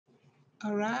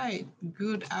All right.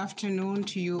 Good afternoon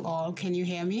to you all. Can you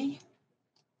hear me?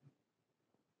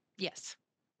 Yes.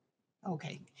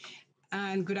 Okay.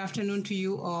 And good afternoon to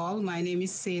you all. My name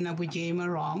is Sena Bujay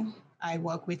Marong. I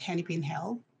work with Hennepin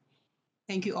Health.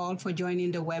 Thank you all for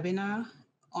joining the webinar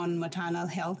on maternal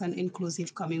health and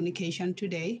inclusive communication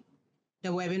today. The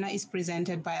webinar is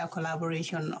presented by a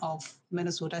collaboration of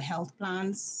Minnesota health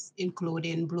plans,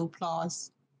 including Blue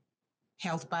Plus,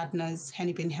 Health Partners,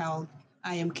 Hennepin Health,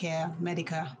 I Am Care,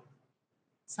 Medica,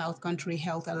 South Country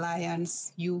Health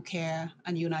Alliance, UCare,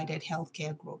 and United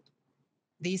Healthcare Group.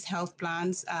 These health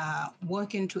plans are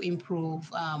working to improve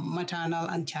maternal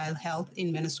and child health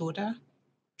in Minnesota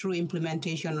through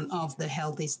implementation of the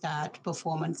Healthy Start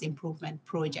Performance Improvement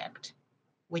Project,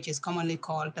 which is commonly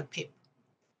called the PIP.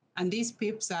 And these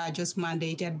PIPs are just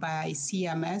mandated by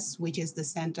CMS, which is the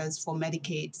Centers for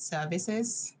Medicaid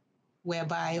Services,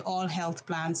 whereby all health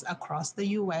plans across the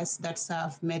US that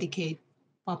serve Medicaid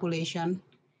population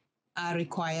are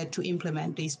required to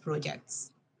implement these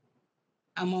projects.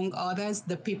 Among others,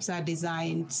 the PIPs are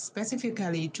designed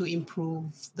specifically to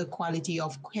improve the quality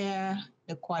of care,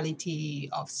 the quality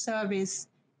of service,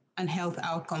 and health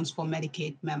outcomes for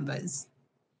Medicaid members.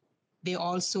 They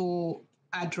also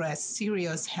address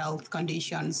serious health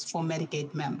conditions for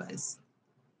Medicaid members.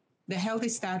 The Healthy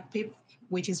Start PIP,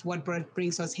 which is what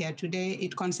brings us here today,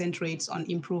 it concentrates on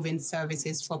improving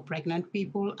services for pregnant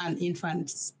people and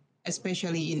infants,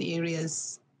 especially in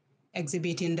areas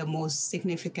exhibiting the most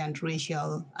significant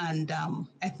racial and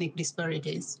ethnic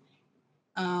disparities.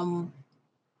 All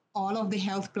of the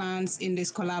health plans in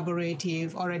this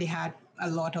collaborative already had a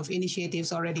lot of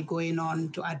initiatives already going on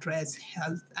to address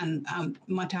health and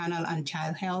maternal and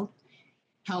child health.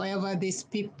 However, this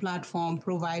PIP platform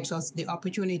provides us the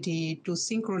opportunity to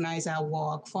synchronize our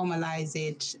work, formalize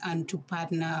it, and to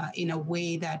partner in a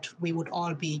way that we would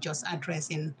all be just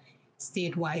addressing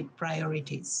statewide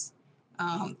priorities.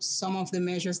 Some of the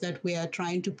measures that we are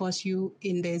trying to pursue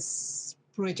in this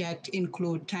project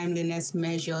include timeliness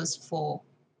measures for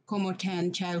common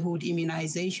childhood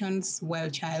immunizations, well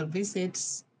child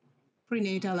visits,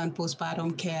 prenatal and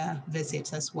postpartum care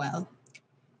visits as well.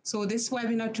 So this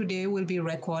webinar today will be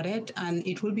recorded and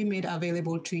it will be made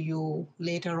available to you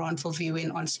later on for viewing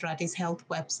on Stratis Health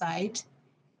website.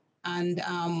 And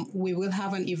we will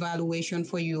have an evaluation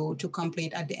for you to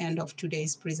complete at the end of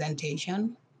today's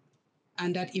presentation.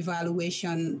 And that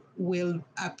evaluation will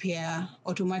appear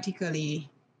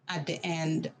automatically at the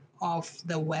end of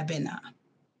the webinar.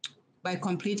 By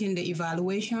completing the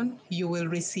evaluation, you will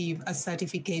receive a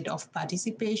certificate of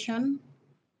participation.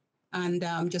 And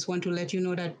just want to let you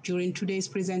know that during today's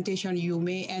presentation, you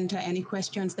may enter any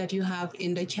questions that you have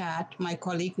in the chat. My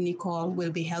colleague Nicole will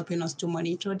be helping us to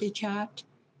monitor the chat.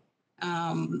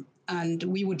 And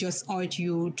we would just urge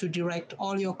you to direct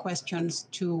all your questions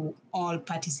to all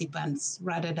participants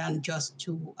rather than just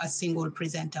to a single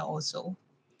presenter also.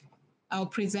 Our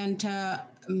presenter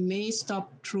may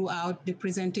stop throughout the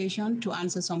presentation to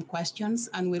answer some questions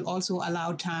and will also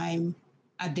allow time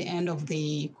at the end of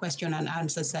the question and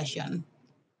answer session,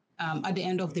 at the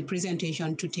end of the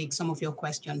presentation to take some of your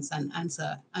questions and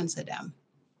answer them.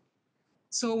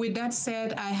 So with that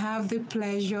said, I have the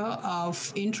pleasure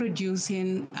of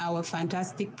introducing our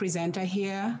fantastic presenter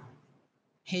here,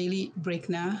 Haley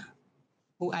Brickner,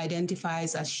 who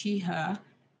identifies as she, her.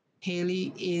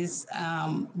 Haley is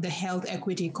the Health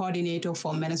Equity Coordinator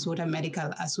for Minnesota Medical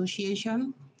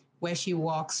Association, where she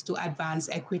works to advance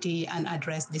equity and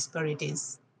address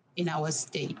disparities in our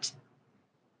state.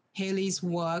 Haley's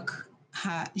work,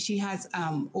 she has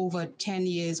over 10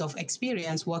 years of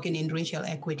experience working in racial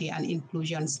equity and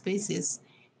inclusion spaces,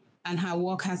 and her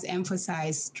work has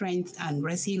emphasized strength and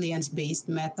resilience-based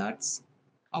methods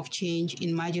of change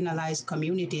in marginalized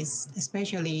communities,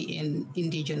 especially in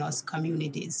indigenous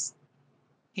communities.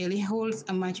 Haley holds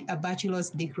a bachelor's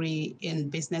degree in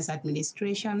business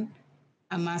administration,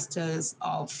 a master's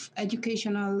of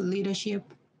educational leadership,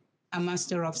 a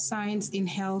master of science in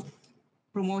health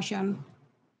promotion,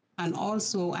 and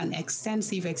also an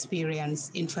extensive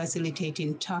experience in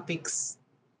facilitating topics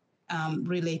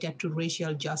related to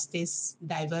racial justice,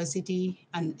 diversity,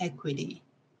 and equity.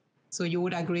 So you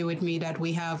would agree with me that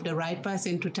we have the right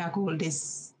person to tackle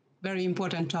this very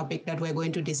important topic that we're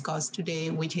going to discuss today,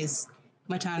 which is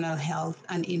maternal health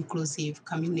and inclusive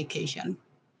communication.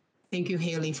 Thank you,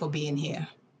 Haley, for being here.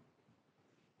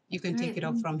 You can take it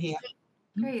up from here.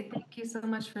 Great. Thank you so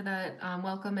much for that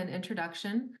welcome and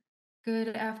introduction. Good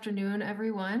afternoon,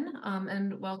 everyone,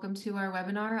 and welcome to our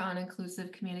webinar on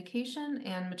inclusive communication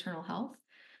and maternal health.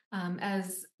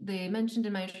 As they mentioned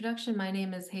in my introduction, my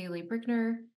name is Haley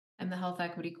Brickner. I'm the Health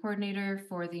Equity Coordinator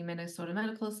for the Minnesota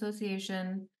Medical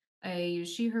Association. I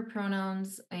use she, her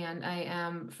pronouns, and I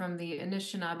am from the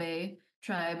Anishinaabe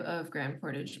tribe of Grand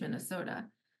Portage, Minnesota.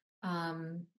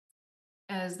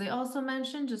 As they also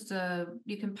mentioned,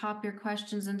 you can pop your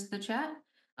questions into the chat.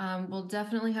 We'll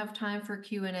definitely have time for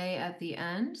Q&A at the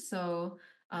end. So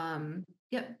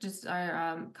just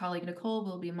our colleague Nicole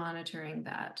will be monitoring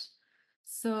that.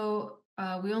 So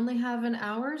we only have an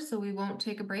hour, so we won't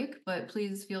take a break, but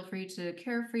please feel free to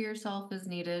care for yourself as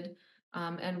needed.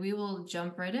 And we will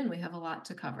jump right in. We have a lot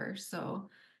to cover. So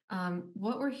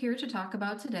what we're here to talk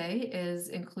about today is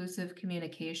inclusive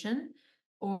communication,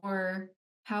 or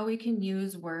how we can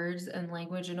use words and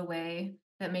language in a way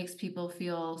that makes people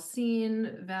feel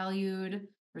seen, valued,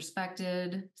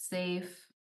 respected, safe,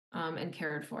 and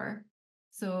cared for.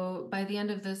 So by the end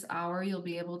of this hour, you'll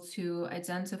be able to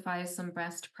identify some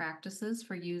best practices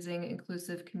for using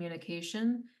inclusive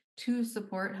communication to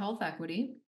support health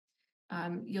equity.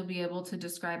 You'll be able to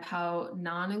describe how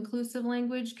non-inclusive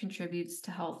language contributes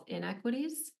to health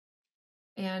inequities.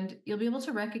 And you'll be able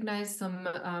to recognize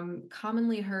some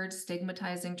commonly heard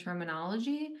stigmatizing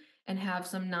terminology and have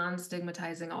some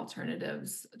non-stigmatizing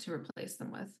alternatives to replace them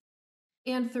with.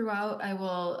 And throughout, I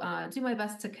will do my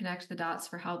best to connect the dots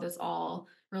for how this all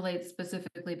relates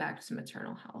specifically back to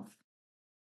maternal health.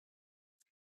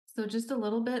 So just a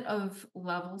little bit of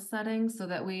level setting so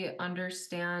that we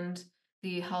understand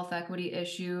the health equity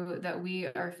issue that we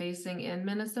are facing in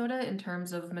Minnesota in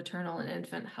terms of maternal and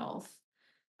infant health.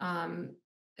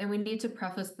 And we need to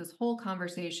preface this whole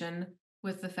conversation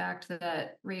with the fact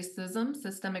that racism,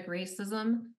 systemic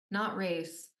racism, not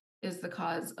race, is the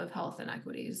cause of health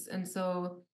inequities. And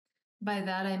so by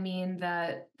that, I mean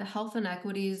that the health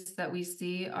inequities that we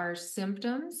see are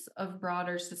symptoms of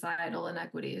broader societal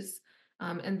inequities.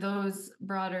 And those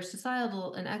broader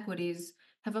societal inequities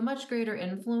have a much greater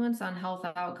influence on health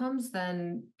outcomes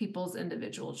than people's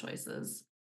individual choices.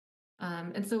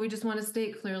 And so we just want to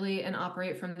state clearly and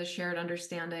operate from the shared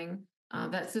understanding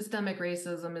that systemic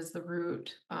racism is the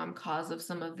root cause of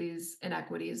some of these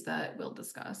inequities that we'll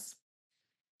discuss.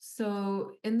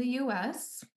 So in the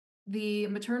US, the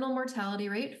maternal mortality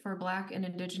rate for Black and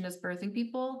Indigenous birthing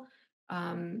people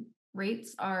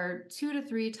rates are 2 to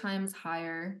 3 times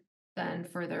higher than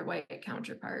for their white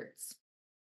counterparts.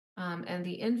 And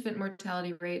the infant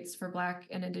mortality rates for Black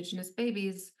and Indigenous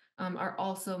babies are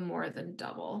also more than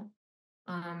double.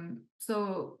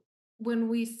 So when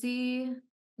we see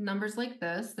numbers like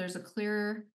this, there's a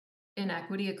clear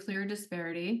inequity, a clear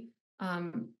disparity.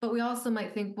 But we also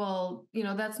might think, well,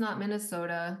 that's not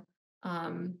Minnesota.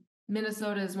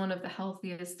 Minnesota is one of the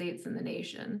healthiest states in the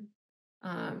nation.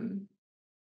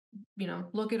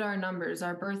 Look at our numbers.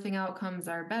 Our birthing outcomes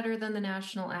are better than the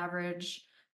national average.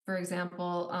 For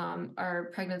example,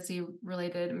 our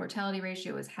pregnancy-related mortality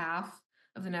ratio is half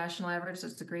of the national average.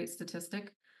 That's a great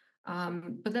statistic.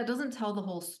 But that doesn't tell the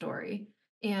whole story.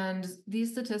 And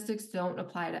these statistics don't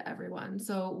apply to everyone.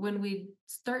 So when we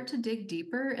start to dig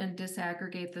deeper and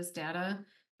disaggregate this data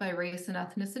by race and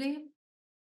ethnicity,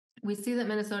 we see that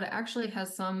Minnesota actually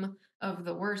has some of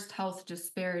the worst health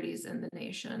disparities in the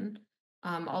nation.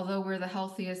 Although we're the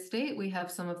healthiest state, we have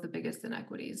some of the biggest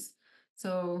inequities.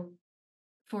 So,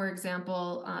 for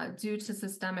example, due to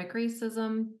systemic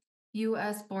racism,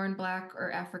 US-born Black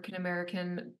or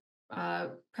African-American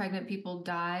pregnant people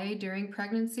die during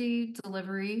pregnancy,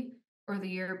 delivery, or the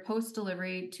year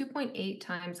post-delivery 2.8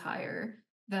 times higher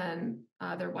than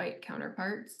their white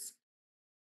counterparts.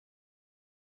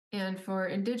 And for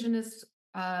Indigenous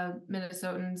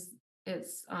Minnesotans,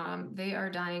 they are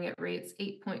dying at rates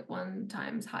 8.1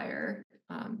 times higher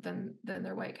than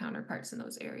their white counterparts in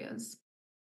those areas.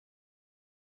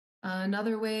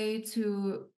 Another way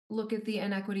to look at the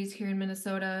inequities here in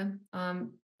Minnesota,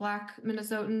 Black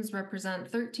Minnesotans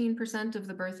represent 13% of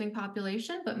the birthing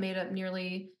population, but made up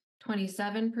nearly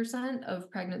 27%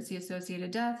 of pregnancy-associated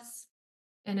deaths.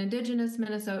 And Indigenous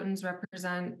Minnesotans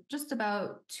represent just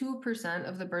about 2%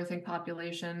 of the birthing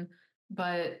population,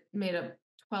 but made up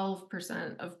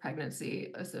 12% of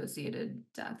pregnancy-associated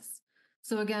deaths.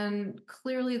 So again,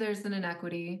 clearly there's an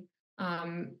inequity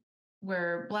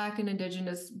where Black and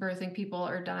Indigenous birthing people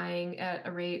are dying at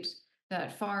a rate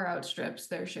that far outstrips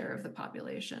their share of the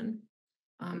population.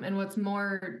 And what's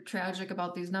more tragic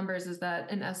about these numbers is that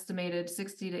an estimated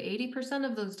 60 to 80%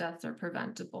 of those deaths are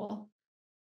preventable.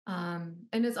 And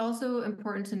it's also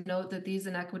important to note that these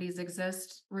inequities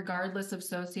exist regardless of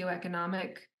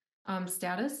socioeconomic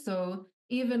status. So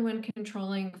even when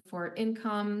controlling for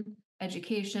income,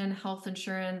 education, health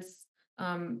insurance,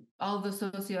 all of the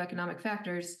socioeconomic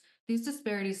factors, these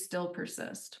disparities still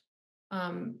persist.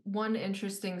 One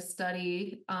interesting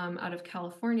study out of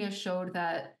California showed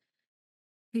that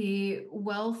the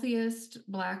wealthiest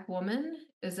Black woman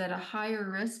is at a higher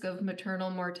risk of maternal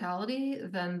mortality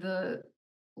than the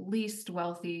least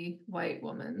wealthy white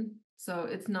woman. So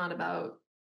it's not about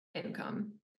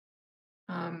income.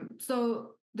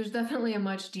 So there's definitely a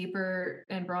much deeper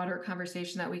and broader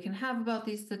conversation that we can have about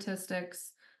these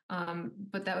statistics,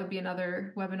 but that would be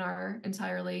another webinar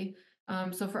entirely.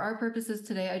 So for our purposes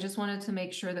today, I just wanted to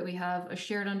make sure that we have a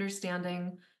shared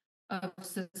understanding of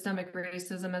systemic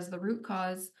racism as the root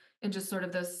cause and just sort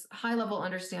of this high level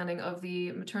understanding of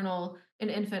the maternal and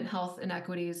infant health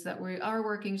inequities that we are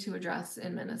working to address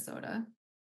in Minnesota.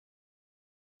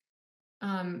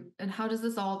 And how does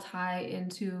this all tie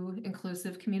into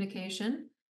inclusive communication?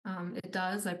 It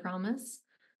does, I promise.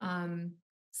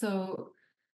 So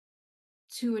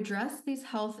to address these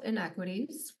health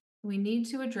inequities, we need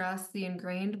to address the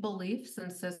ingrained beliefs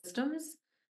and systems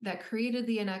that created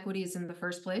the inequities in the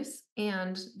first place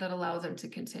and that allow them to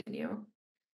continue.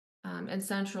 And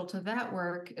central to that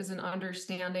work is an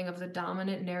understanding of the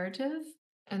dominant narrative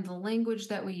and the language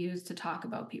that we use to talk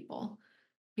about people.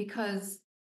 Because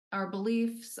our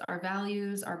beliefs, our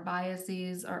values, our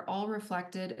biases are all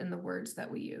reflected in the words that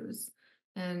we use.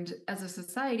 And as a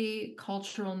society,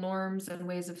 cultural norms and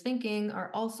ways of thinking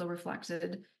are also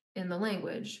reflected in the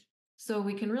language. So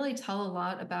we can really tell a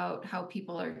lot about how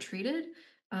people are treated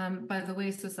by the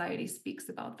way society speaks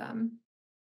about them.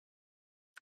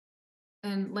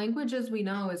 And language, as we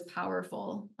know, is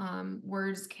powerful.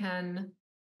 Words can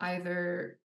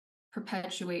either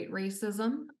perpetuate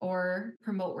racism or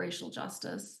promote racial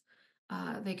justice.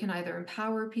 They can either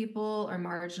empower people or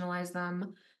marginalize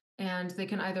them, and they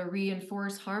can either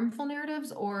reinforce harmful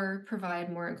narratives or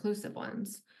provide more inclusive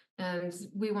ones. And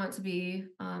we want to be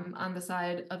on the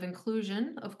side of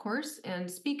inclusion, of course, and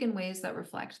speak in ways that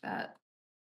reflect that.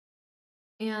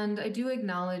 And I do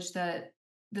acknowledge that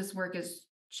this work is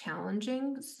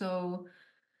challenging. So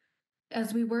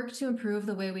as we work to improve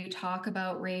the way we talk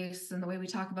about race and the way we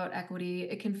talk about equity,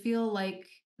 it can feel like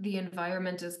the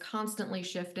environment is constantly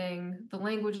shifting. The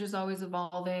language is always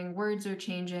evolving, words are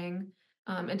changing.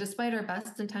 And despite our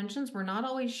best intentions, we're not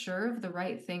always sure of the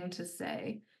right thing to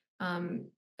say.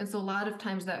 And so a lot of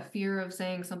times that fear of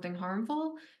saying something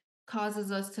harmful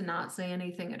causes us to not say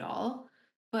anything at all.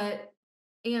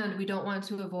 And we don't want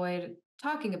to avoid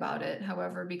talking about it,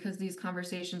 however, because these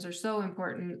conversations are so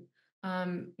important,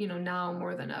 now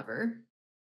more than ever.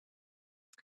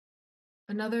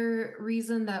 Another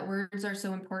reason that words are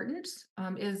so important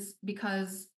is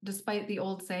because despite the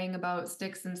old saying about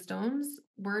sticks and stones,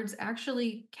 words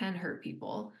actually can hurt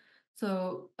people.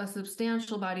 So, a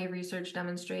substantial body of research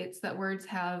demonstrates that words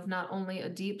have not only a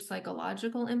deep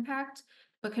psychological impact,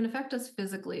 but can affect us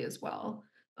physically as well.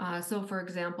 So, for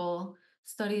example,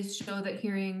 studies show that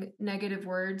hearing negative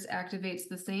words activates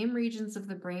the same regions of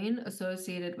the brain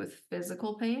associated with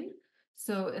physical pain.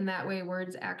 So, in that way,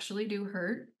 words actually do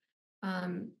hurt.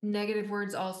 Negative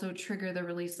words also trigger the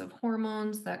release of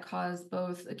hormones that cause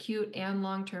both acute and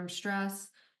long-term stress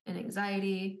and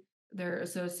anxiety. They're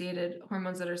associated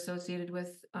hormones that are associated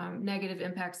with negative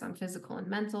impacts on physical and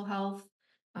mental health.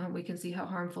 We can see how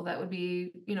harmful that would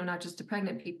be, not just to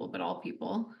pregnant people, but all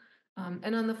people.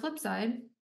 And on the flip side,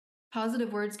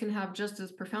 positive words can have just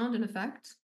as profound an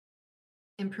effect,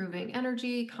 improving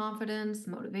energy, confidence,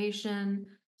 motivation,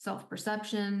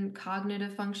 self-perception,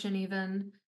 cognitive function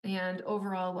even, and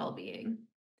overall well-being.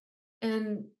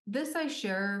 And this I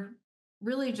share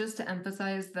really just to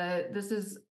emphasize that this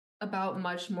is about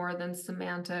much more than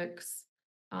semantics.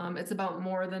 It's about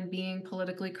more than being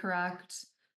politically correct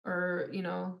or,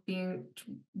 being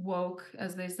woke,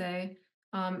 as they say.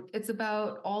 It's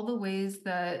about all the ways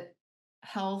that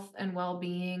health and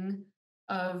well-being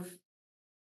of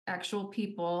actual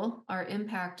people are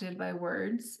impacted by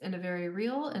words in a very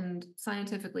real and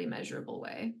scientifically measurable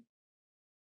way.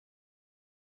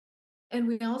 And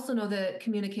we also know that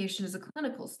communication is a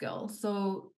clinical skill.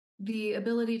 So the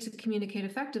ability to communicate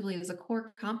effectively is a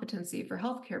core competency for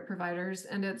healthcare providers,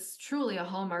 and it's truly a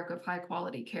hallmark of high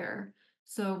quality care.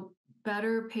 So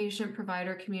better patient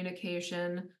provider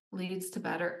communication leads to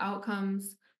better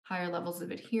outcomes, higher levels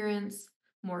of adherence,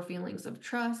 more feelings of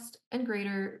trust, and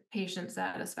greater patient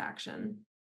satisfaction.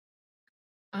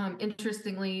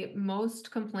 Interestingly,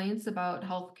 most complaints about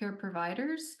healthcare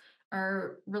providers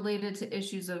are related to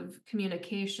issues of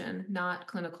communication, not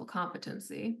clinical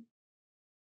competency.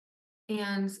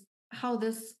 And how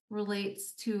this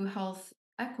relates to health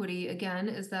equity, again,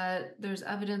 is that there's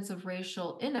evidence of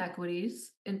racial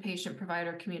inequities in patient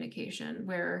provider communication,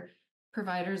 where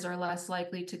providers are less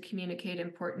likely to communicate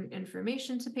important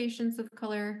information to patients of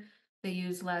color. They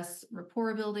use less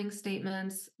rapport building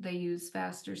statements. They use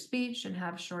faster speech and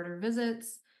have shorter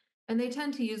visits. And they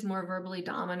tend to use more verbally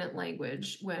dominant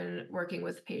language when working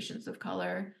with patients of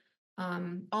color.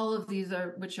 All of these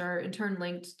which are in turn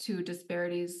linked to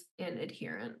disparities in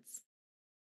adherence.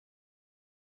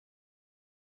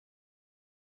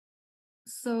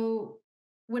 So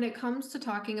when it comes to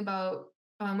talking about,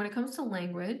 when it comes to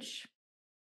language,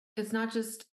 it's not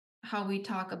just how we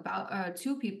talk about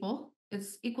to people,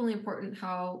 it's equally important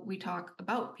how we talk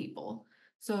about people.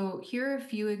 So here are a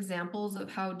few examples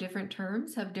of how different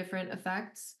terms have different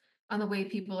effects on the way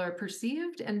people are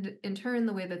perceived and in turn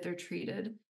the way that they're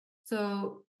treated.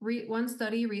 So one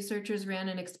study, researchers ran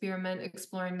an experiment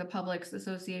exploring the public's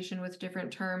association with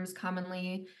different terms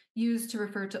commonly used to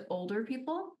refer to older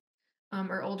people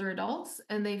or older adults,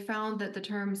 and they found that the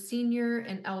terms senior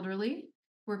and elderly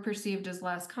were perceived as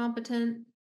less competent,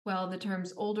 while the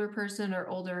terms older person or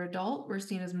older adult were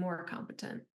seen as more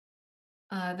competent.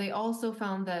 They also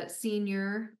found that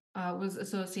senior was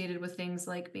associated with things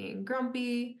like being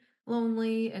grumpy,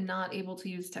 lonely, and not able to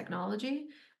use technology,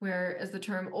 whereas the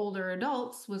term older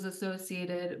adults was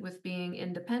associated with being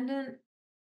independent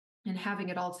and having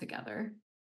it all together.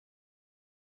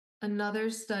 Another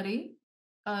study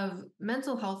of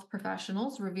mental health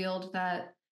professionals revealed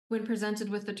that when presented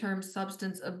with the term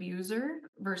substance abuser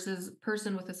versus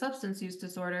person with a substance use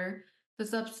disorder, the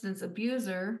substance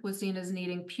abuser was seen as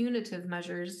needing punitive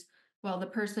measures, while the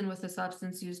person with a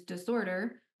substance use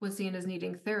disorder was seen as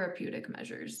needing therapeutic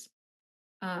measures.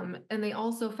 And they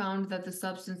also found that the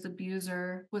substance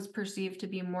abuser was perceived to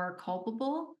be more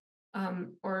culpable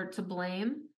or to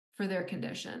blame for their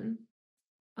condition.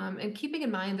 And keeping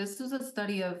in mind, this is a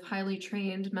study of highly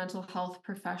trained mental health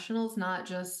professionals, not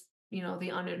just,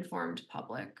 the uninformed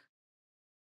public.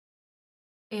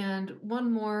 And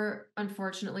one more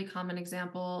unfortunately common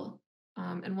example,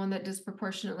 and one that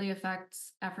disproportionately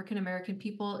affects African American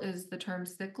people, is the term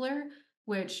sickler,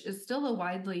 which is still a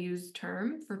widely used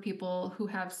term for people who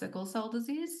have sickle cell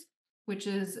disease, which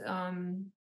is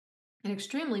an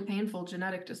extremely painful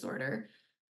genetic disorder.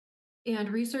 And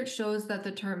research shows that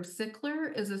the term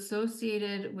sickler is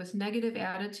associated with negative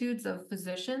attitudes of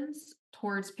physicians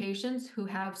towards patients who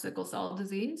have sickle cell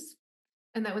disease,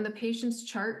 and that when the patient's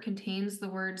chart contains the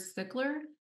word sickler,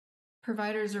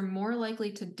 providers are more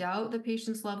likely to doubt the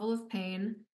patient's level of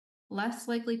pain, less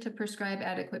likely to prescribe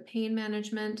adequate pain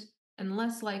management, and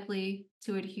less likely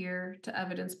to adhere to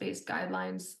evidence-based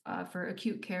guidelines for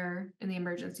acute care in the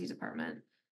emergency department,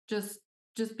 just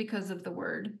just because of the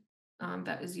word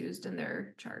that is used in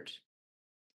their chart.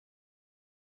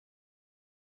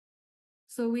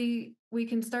 So we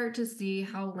can start to see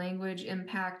how language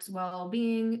impacts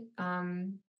well-being,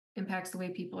 impacts the way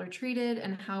people are treated,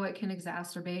 and how it can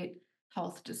exacerbate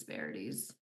health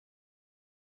disparities.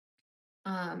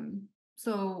 Um,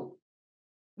 so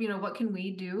what can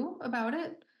we do about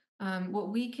it? What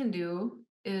we can do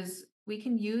is we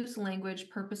can use language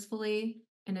purposefully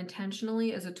and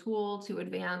intentionally as a tool to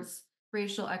advance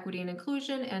racial equity and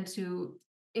inclusion and to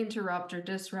interrupt or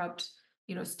disrupt,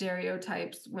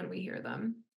 stereotypes when we hear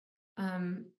them.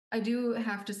 I do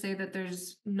have to say that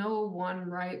there's no one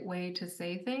right way to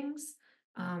say things.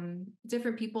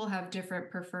 Different people have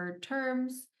different preferred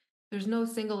terms. There's no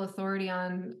single authority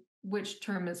on which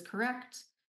term is correct.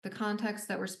 The context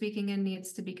that we're speaking in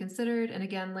needs to be considered. And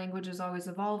again, language is always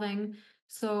evolving.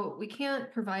 So we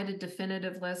can't provide a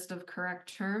definitive list of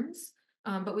correct terms,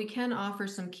 but we can offer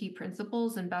some key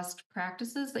principles and best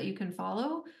practices that you can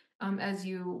follow as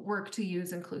you work to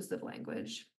use inclusive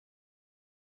language.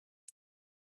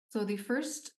 So the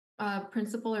first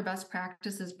principle or best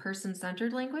practice is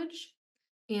person-centered language.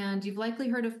 And you've likely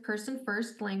heard of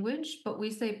person-first language, but we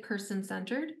say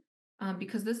person-centered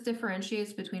because this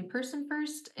differentiates between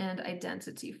person-first and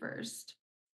identity-first.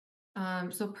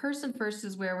 So person-first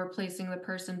is where we're placing the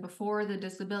person before the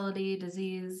disability,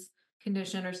 disease,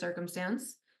 condition, or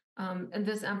circumstance. And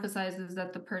this emphasizes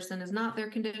that the person is not their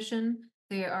condition.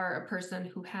 They are a person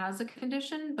who has a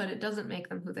condition, but it doesn't make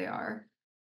them who they are.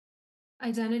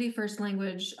 Identity first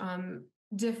language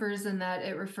differs in that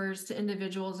it refers to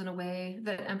individuals in a way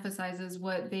that emphasizes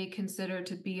what they consider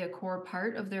to be a core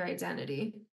part of their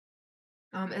identity.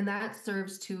 And that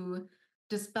serves to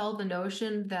dispel the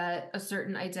notion that a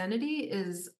certain identity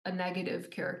is a negative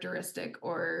characteristic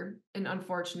or an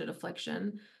unfortunate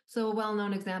affliction. So, a well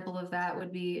known example of that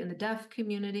would be in the deaf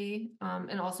community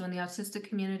and also in the autistic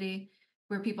community,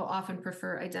 where people often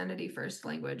prefer identity first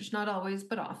language. Not always,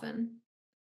 but often.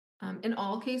 In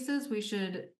all cases, we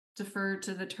should defer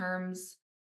to the terms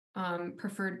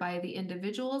preferred by the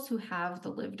individuals who have the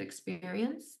lived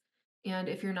experience. And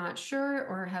if you're not sure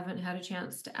or haven't had a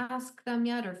chance to ask them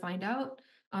yet or find out,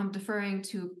 deferring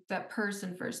to that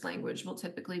person first language will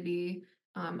typically be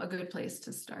a good place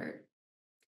to start.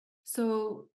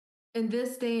 So in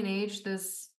this day and age,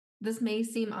 this may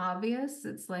seem obvious.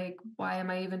 It's like, why am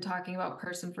I even talking about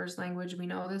person first language? We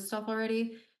know this stuff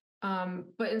already.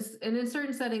 But in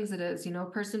certain settings, it is.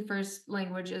 Person first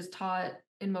language is taught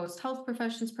in most health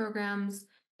professions programs.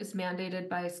 It's mandated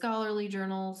by scholarly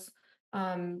journals.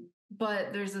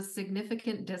 But there's a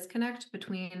significant disconnect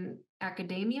between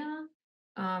academia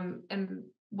and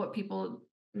what people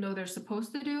know they're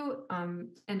supposed to do,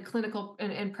 and clinical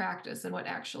and practice and what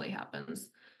actually happens.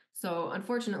 So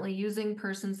unfortunately, using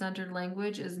person-centered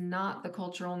language is not the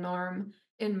cultural norm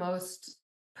in most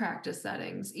practice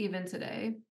settings, even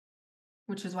today,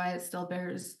 which is why it still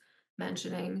bears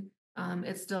mentioning.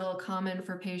 It's still common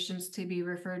for patients to be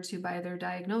referred to by their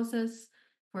diagnosis.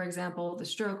 For example, the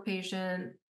stroke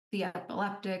patient, the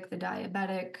epileptic, the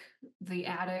diabetic, the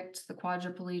addict, the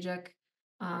quadriplegic.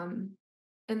 Um,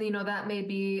 and that may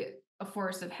be a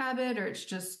force of habit, or it's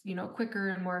just quicker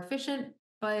and more efficient,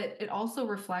 but it also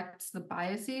reflects the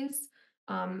biases,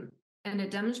 um, and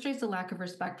it demonstrates a lack of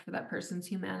respect for that person's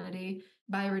humanity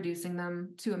by reducing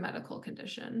them to a medical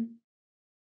condition.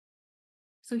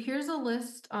 So here's a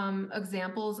list,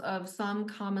 examples of some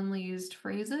commonly used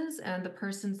phrases and the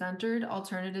person-centered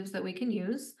alternatives that we can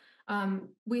use.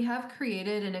 We have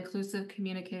created an inclusive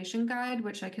communication guide,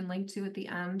 which I can link to at the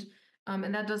end.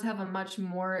 And that does have a much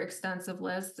more extensive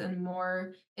list and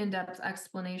more in-depth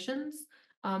explanations.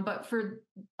 But for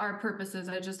our purposes,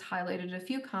 I just highlighted a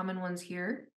few common ones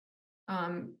here.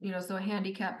 So a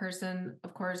handicapped person,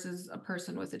 of course, is a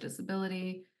person with a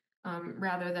disability.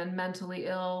 Rather than mentally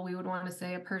ill, we would want to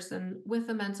say a person with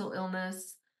a mental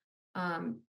illness.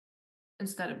 Um,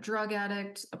 Instead of drug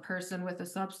addict, a person with a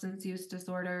substance use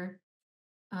disorder.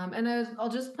 And I'll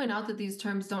just point out that these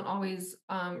terms don't always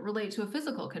relate to a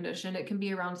physical condition. It can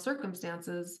be around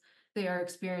circumstances they are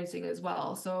experiencing as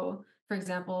well. So, for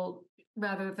example,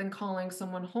 rather than calling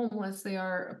someone homeless, they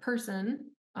are a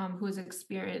person who is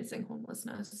experiencing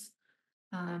homelessness.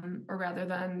 Or rather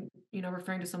than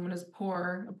referring to someone as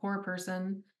poor, a poor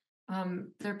person,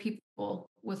 they're people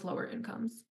with lower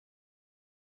incomes.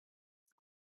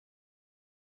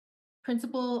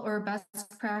 Principle or best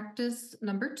practice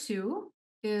number 2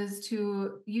 is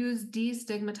to use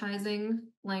destigmatizing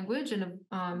language and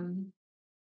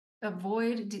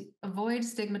avoid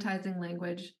stigmatizing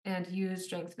language and use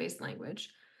strength-based language.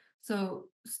 So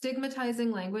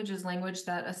stigmatizing language is language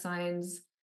that assigns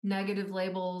negative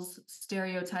labels,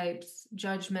 stereotypes,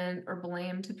 judgment, or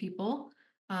blame to people.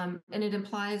 And it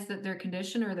implies that their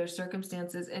condition or their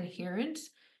circumstance is inherent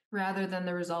rather than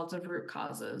the result of root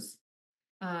causes.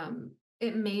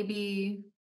 It may be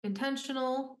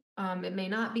intentional, it may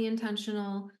not be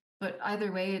intentional, but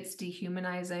either way, it's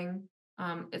dehumanizing,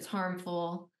 it's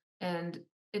harmful, and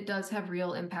it does have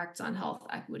real impacts on health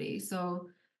equity. So,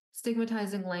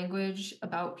 stigmatizing language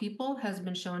about people has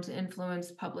been shown to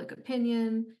influence public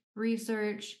opinion,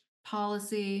 research,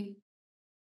 policy,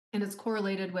 and it's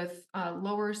correlated with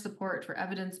lower support for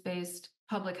evidence based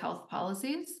public health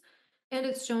policies, and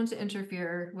it's shown to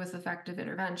interfere with effective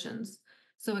interventions.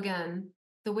 So, again,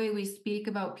 the way we speak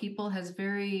about people has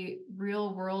very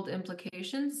real world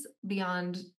implications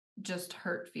beyond just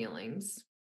hurt feelings.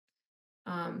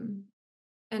 Um,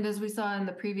 and as we saw in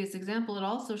the previous example, it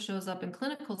also shows up in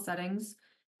clinical settings,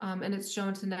 and it's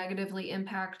shown to negatively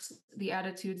impact the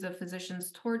attitudes of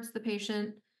physicians towards the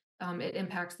patient. It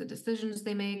impacts the decisions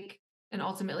they make and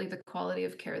ultimately the quality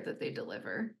of care that they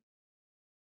deliver.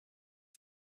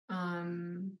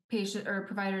 Patient or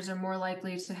providers are more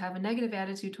likely to have a negative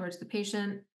attitude towards the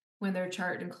patient when their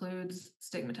chart includes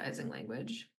stigmatizing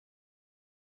language.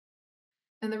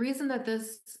 And the reason that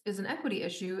this is an equity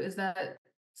issue is that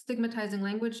stigmatizing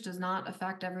language does not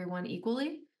affect everyone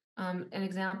equally. An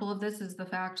example of this is the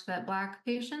fact that Black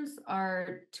patients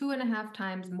are 2.5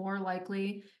 times more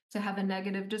likely to have a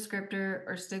negative descriptor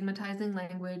or stigmatizing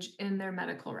language in their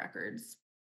medical records.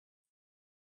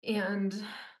 And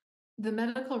the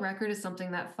medical record is something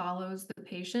that follows the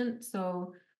patient.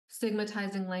 So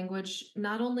stigmatizing language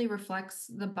not only reflects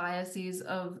the biases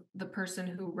of the person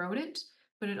who wrote it,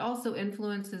 but it also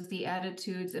influences the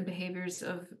attitudes and behaviors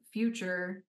of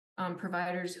future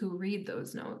providers who read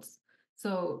those notes.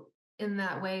 So in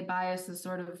that way, bias is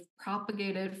sort of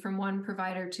propagated from one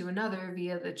provider to another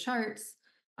via the charts,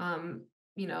 um,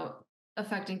 you know,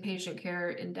 affecting patient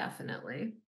care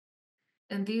indefinitely.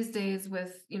 And these days,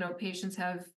 with patients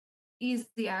have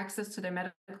easy access to their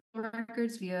medical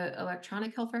records via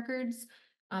electronic health records,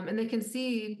 and they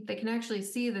can actually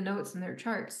see the notes in their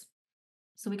charts.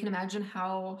 So we can imagine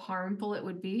how harmful it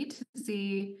would be to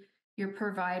see your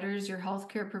providers, your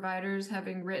healthcare providers,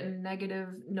 having written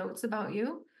negative notes about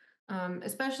you,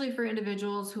 especially for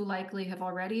individuals who likely have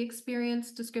already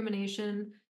experienced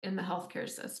discrimination in the healthcare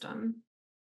system.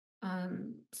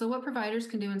 So, what providers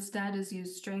can do instead is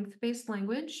use strength based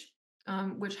language,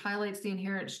 which highlights the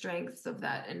inherent strengths of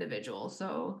that individual.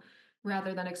 So,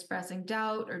 rather than expressing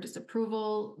doubt or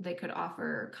disapproval, they could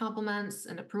offer compliments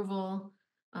and approval,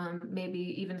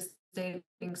 maybe even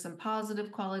stating some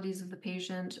positive qualities of the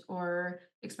patient or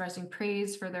expressing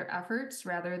praise for their efforts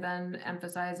rather than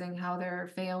emphasizing how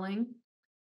they're failing.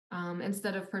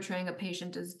 Instead of portraying a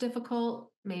patient as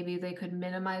difficult, maybe they could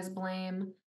minimize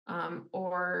blame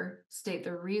or state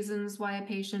the reasons why a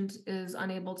patient is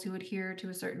unable to adhere to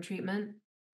a certain treatment.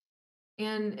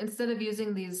 And instead of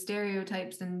using these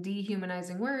stereotypes and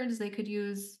dehumanizing words, they could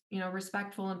use,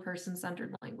 respectful and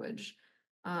person-centered language.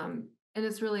 And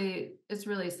it's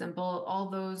really simple. All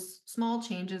those small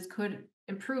changes could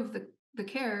improve the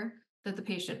care that the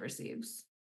patient receives.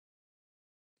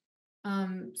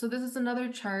 So this is another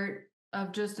chart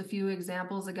of just a few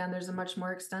examples. Again, there's a much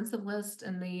more extensive list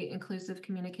in the Inclusive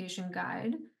Communication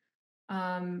Guide.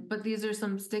 But these are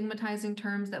some stigmatizing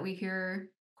terms that we hear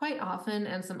quite often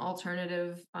and some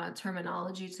alternative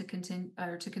terminology to continue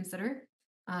or to consider.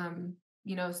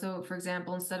 So for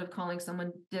example, instead of calling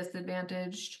someone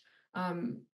disadvantaged,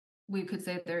 um, we could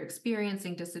say they're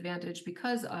experiencing disadvantage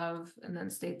because of, and then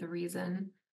state the reason.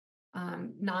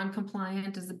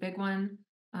 Non-compliant is a big one.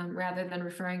 Rather than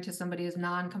referring to somebody as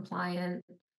non-compliant,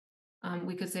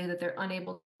 we could say that they're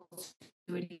unable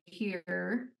to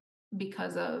adhere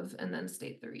because of, and then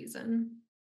state the reason.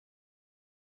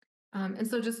 And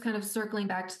so just kind of circling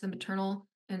back to the maternal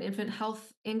and infant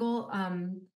health angle,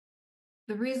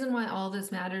 the reason why all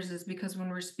this matters is because when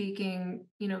we're speaking,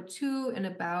 to and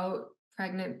about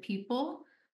pregnant people,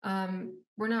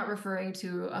 we're not referring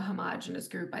to a homogenous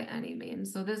group by any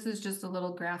means. So this is just a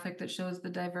little graphic that shows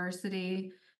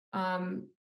um,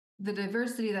 the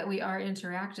diversity that we are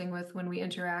interacting with when we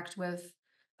interact with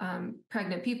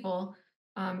pregnant people.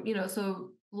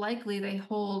 So likely they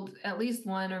hold at least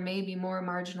one or maybe more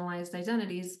marginalized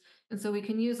identities, and so we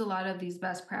can use a lot of these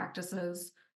best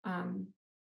practices.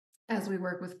 As we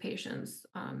work with patients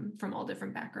from all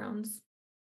different backgrounds.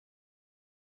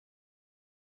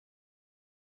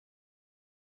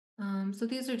 So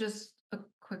these are just a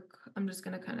quick, I'm just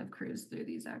going to kind of cruise through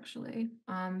these actually.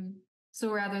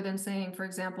 So rather than saying, for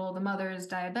example, the mother is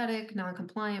diabetic,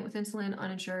 non-compliant with insulin,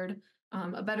 uninsured,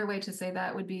 a better way to say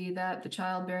that would be that the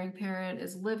childbearing parent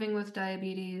is living with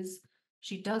diabetes.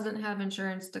 She doesn't have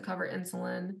insurance to cover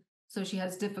insulin, so she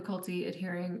has difficulty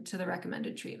adhering to the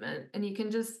recommended treatment. And you can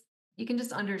just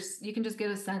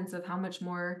get a sense of how much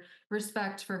more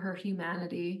respect for her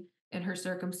humanity and her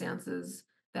circumstances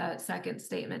that second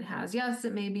statement has. Yes,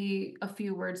 it may be a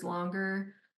few words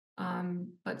longer,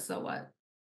 but so what?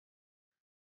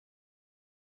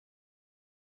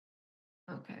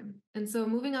 Okay. And so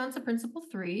moving on to principle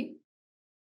 3,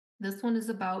 this one is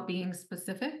about being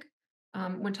specific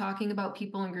when talking about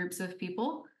people and groups of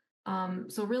people.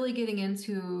 So really getting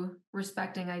into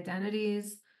respecting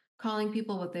identities, calling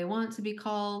people what they want to be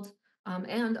called,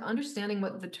 and understanding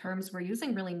what the terms we're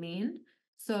using really mean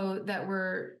so that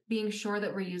we're being sure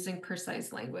that we're using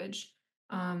precise language.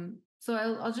 So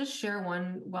I'll just share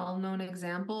one well-known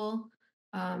example,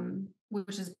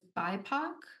 which is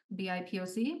BIPOC,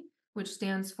 BIPOC, which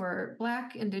stands for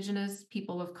Black, Indigenous,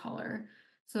 People of Color.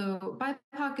 So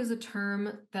BIPOC is a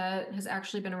term that has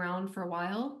actually been around for a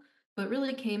while, but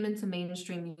really came into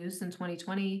mainstream use in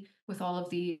 2020 with all of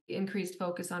the increased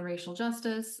focus on racial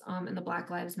justice and the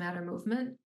Black Lives Matter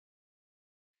movement.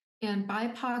 And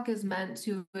BIPOC is meant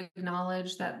to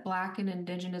acknowledge that Black and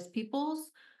Indigenous peoples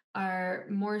are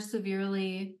more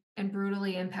severely and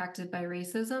brutally impacted by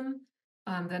racism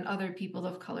than other people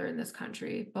of color in this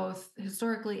country, both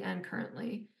historically and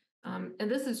currently. And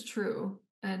this is true,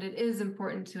 and it is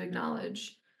important to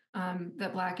acknowledge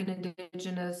that Black and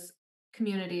Indigenous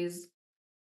communities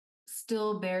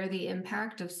still bear the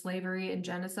impact of slavery and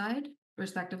genocide,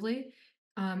 respectively.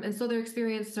 And so their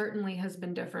experience certainly has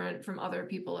been different from other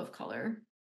people of color.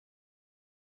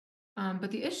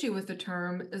 But the issue with the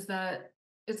term is that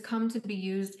it's come to be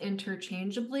used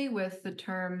interchangeably with the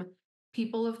term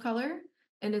people of color,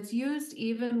 and it's used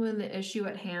even when the issue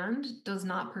at hand does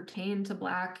not pertain to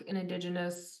Black and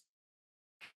Indigenous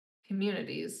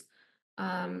communities.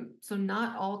 So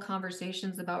not all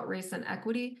conversations about race and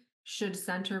equity should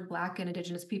center Black and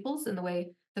Indigenous peoples in the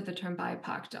way that the term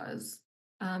BIPOC does.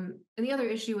 And the other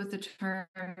issue with the term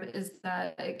is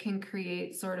that it can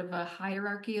create sort of a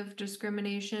hierarchy of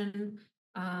discrimination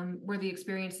where the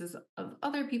experiences of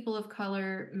other people of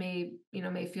color may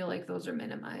feel like those are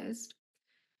minimized.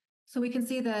 So we can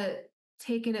see that,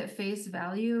 taken at face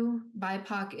value,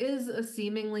 BIPOC is a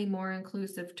seemingly more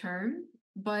inclusive term,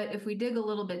 but if we dig a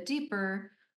little bit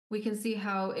deeper, we can see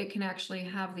how it can actually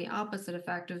have the opposite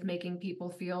effect of making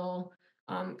people feel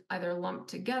either lumped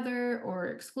together or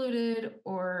excluded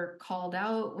or called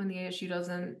out when the issue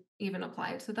doesn't even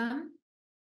apply to them.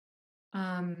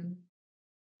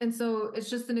 And so it's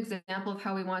just an example of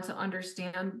how we want to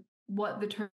understand what the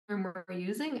term we're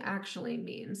using actually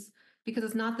means. Because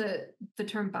it's not that the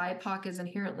term BIPOC is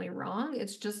inherently wrong,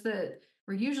 it's just that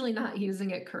we're usually not using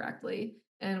it correctly,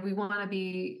 and we want to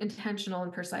be intentional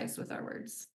and precise with our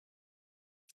words.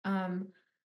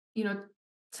 You know,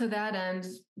 to that end,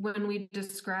 when we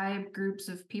describe groups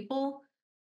of people,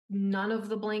 none of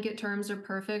the blanket terms are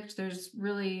perfect. There's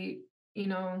really,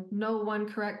 no one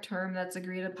correct term that's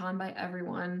agreed upon by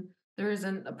everyone. There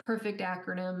isn't a perfect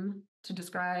acronym to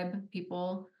describe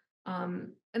people.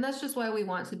 And that's just why we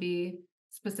want to be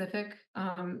specific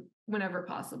whenever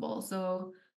possible.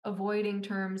 So avoiding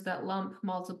terms that lump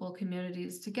multiple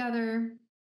communities together.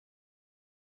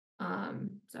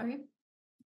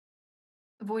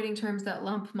 Avoiding terms that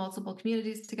lump multiple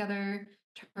communities together,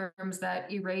 terms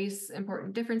that erase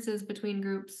important differences between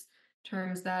groups,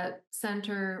 terms that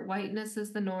center whiteness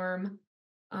as the norm.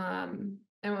 And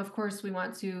of course, we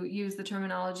want to use the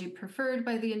terminology preferred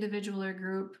by the individual or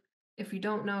group. If you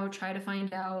don't know, try to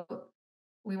find out.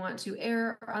 We want to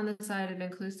err on the side of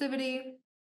inclusivity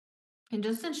and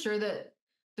just ensure that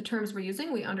the terms we're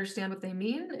using, we understand what they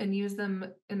mean and use them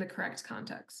in the correct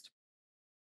context.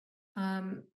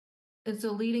 And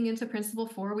so leading into principle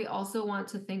 4, we also want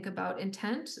to think about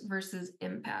intent versus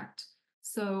impact.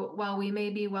 So while we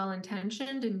may be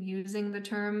well-intentioned in using the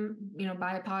term,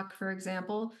 BIPOC, for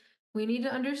example, we need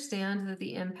to understand that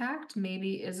the impact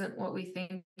maybe isn't what we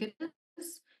think it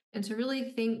is, and to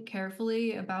really think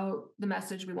carefully about the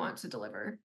message we want to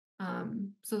deliver.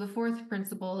 So the fourth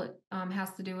principle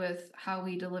has to do with how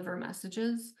we deliver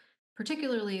messages,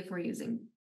 particularly if we're using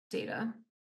data.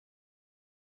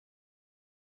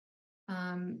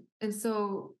 And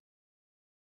so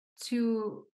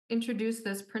to introduce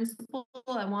this principle,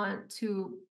 I want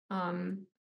to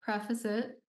preface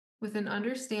it with an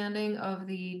understanding of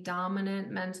the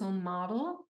dominant mental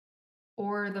model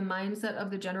or the mindset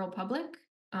of the general public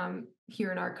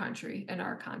here in our country, in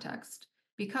our context.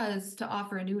 Because to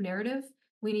offer a new narrative,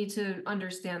 we need to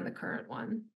understand the current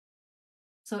one.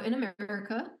 So in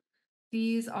America,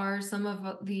 these are some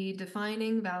of the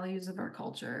defining values of our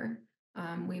culture.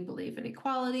 We believe in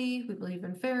equality, we believe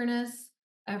in fairness,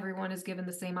 everyone is given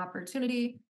the same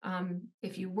opportunity.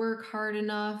 If you work hard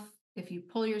enough, if you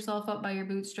pull yourself up by your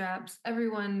bootstraps,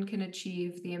 everyone can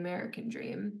achieve the American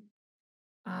dream.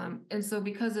 And so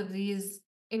because of these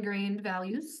ingrained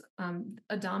values,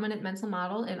 a dominant mental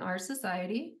model in our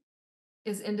society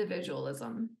is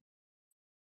individualism.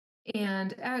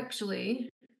 And actually,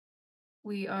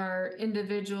 we are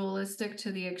individualistic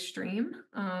to the extreme,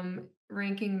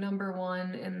 ranking number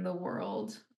 1 in the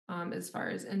world as far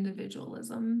as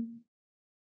individualism.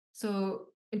 So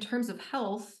in terms of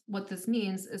health, what this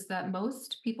means is that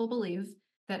most people believe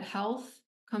that health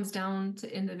comes down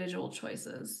to individual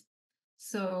choices.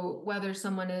 So whether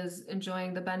someone is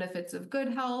enjoying the benefits of good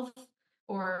health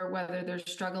or whether they're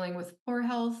struggling with poor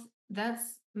health,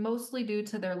 that's mostly due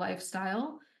to their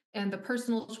lifestyle and the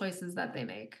personal choices that they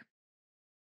make.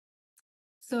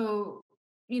 So,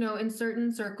 in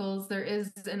certain circles, there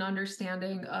is an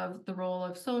understanding of the role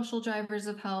of social drivers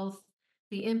of health,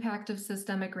 the impact of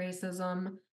systemic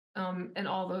racism, and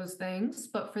all those things.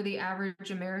 But for the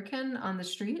average American on the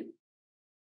street,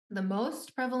 the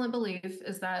most prevalent belief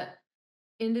is that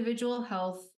individual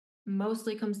health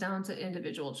mostly comes down to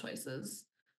individual choices.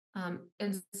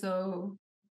 And so,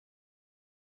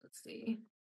 let's see.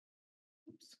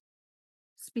 Oops.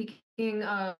 Speaking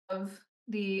of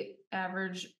the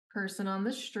average person on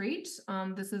the street,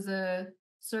 this is a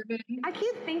survey I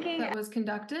keep thinking that was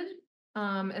conducted,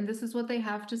 and this is what they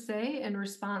have to say in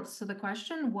response to the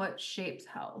question, what shapes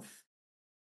health?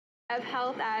 of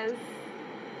health as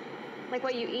like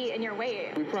what you eat and your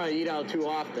weight. We probably eat out too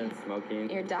often. Smoking,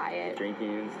 Your diet.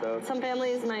 drinking and stuff. Some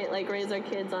families might raise their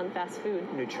kids on fast food.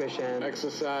 Nutrition.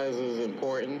 Exercise is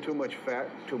important. Too much fat,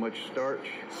 too much starch.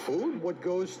 Food. What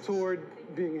goes toward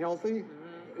being healthy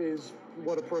is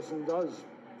what a person does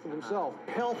for themselves.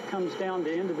 Health comes down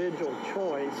to individual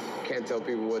choice. Can't tell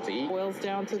people what to eat. Boils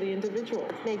down to the individual.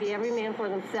 Maybe every man for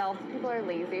themselves. People are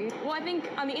lazy. Well, I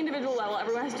think on the individual level,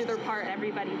 everyone has to do their part.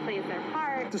 Everybody plays their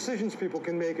part. Decisions people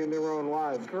can make in their own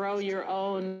lives. Grow your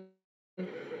own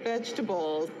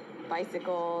vegetables.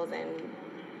 bicycles and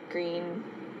green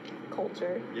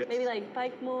culture. Yeah. Maybe like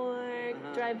bike more,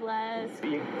 drive less.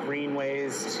 Green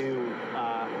ways to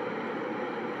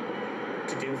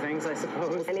do things, I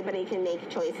suppose. Anybody can make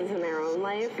choices in their own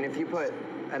life. And if you put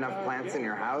enough plants in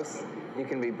your house, you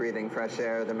can be breathing fresh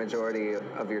air the majority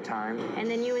of your time. And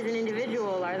then you as an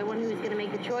individual are the one who's going to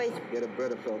make the choice. Get a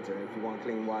Brita filter if you want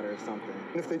clean water or something.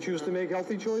 And if they choose to make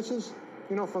healthy choices,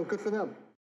 good for them.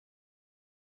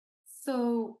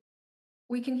 So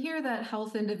we can hear that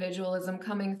health individualism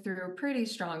coming through pretty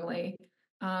strongly.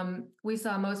 We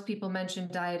saw most people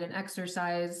mention diet and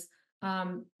exercise,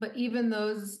 but even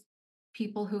those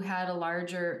people who had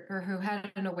who had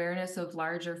an awareness of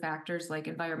larger factors like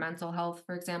environmental health,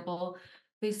 for example,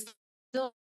 they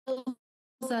still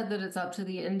said that it's up to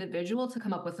the individual to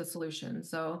come up with a solution.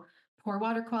 So poor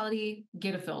water quality,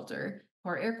 get a filter.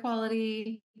 Poor air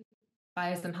quality,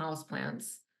 buy some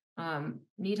houseplants.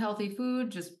 Need healthy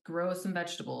food, just grow some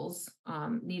vegetables.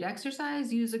 Need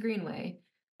exercise, use a greenway.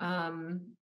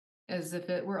 As if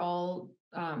it were all,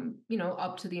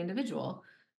 up to the individual.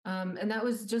 And that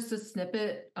was just a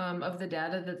snippet of the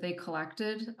data that they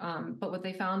collected. But what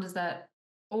they found is that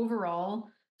overall,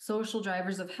 social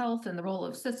drivers of health and the role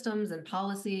of systems and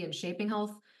policy and shaping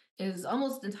health is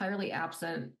almost entirely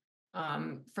absent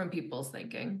from people's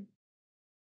thinking.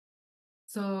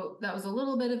 So that was a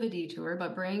little bit of a detour,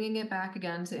 but bringing it back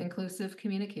again to inclusive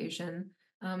communication.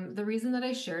 The reason that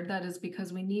I shared that is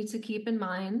because we need to keep in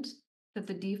mind that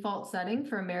the default setting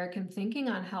for American thinking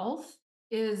on health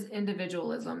is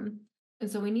individualism.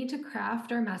 And so we need to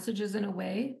craft our messages in a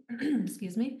way,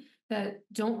 excuse me, that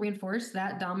don't reinforce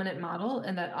that dominant model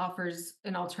and that offers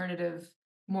an alternative,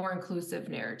 more inclusive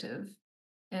narrative.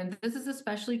 And this is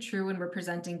especially true when we're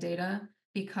presenting data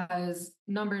because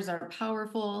numbers are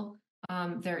powerful,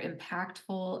 they're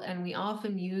impactful, and we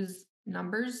often use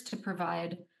numbers to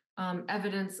provide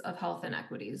evidence of health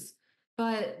inequities.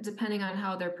 But depending on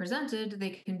how they're presented,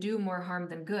 they can do more harm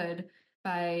than good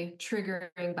by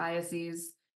triggering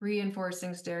biases,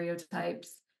 reinforcing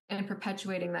stereotypes, and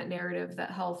perpetuating that narrative that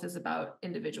health is about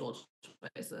individual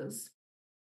choices.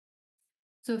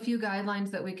 So a few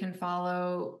guidelines that we can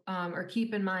follow or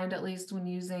keep in mind, at least when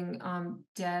using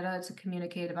data to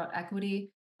communicate about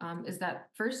equity, is that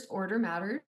first order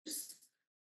matters.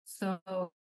 So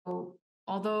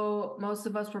although most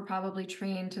of us were probably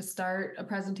trained to start a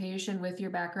presentation with your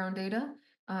background data,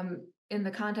 in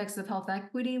the context of health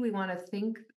equity, we want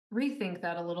to rethink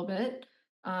that a little bit.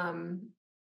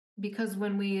 Because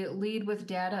when we lead with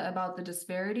data about the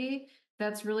disparity,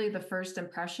 that's really the first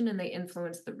impression and they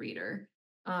influence the reader.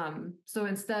 So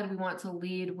instead, we want to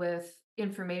lead with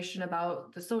information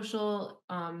about the social,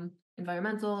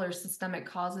 environmental, or systemic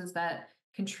causes that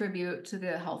contribute to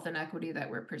the health inequity that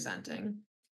we're presenting.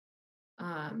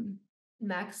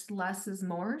 Next, less is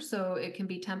more. So it can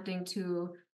be tempting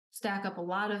to stack up a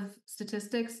lot of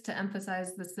statistics to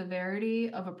emphasize the severity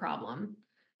of a problem.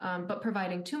 But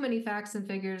providing too many facts and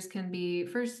figures can be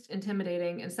first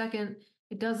intimidating, and second,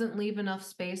 it doesn't leave enough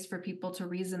space for people to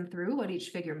reason through what each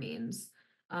figure means.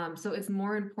 So it's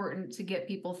more important to get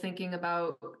people thinking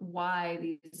about why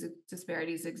these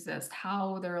disparities exist,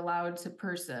 how they're allowed to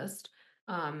persist,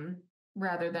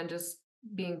 rather than just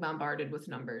being bombarded with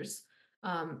numbers.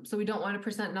 So we don't want to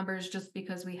present numbers just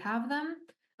because we have them,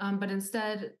 but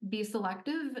instead be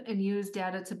selective and use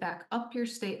data to back up your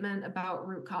statement about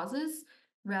root causes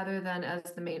rather than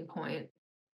as the main point.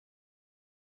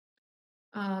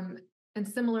 And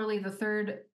similarly, the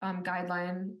third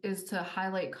guideline is to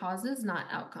highlight causes, not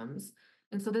outcomes.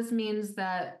 And so this means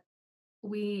that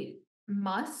we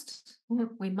must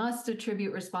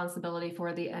attribute responsibility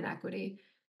for the inequity.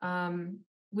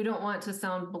 We don't want to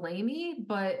sound blamey,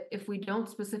 but if we don't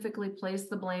specifically place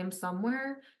the blame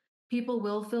somewhere, people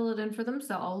will fill it in for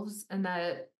themselves. And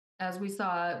that, as we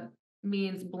saw,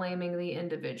 means blaming the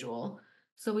individual.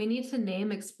 So we need to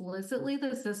name explicitly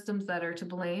the systems that are to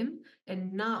blame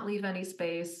and not leave any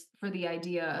space for the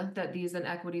idea that these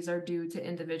inequities are due to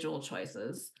individual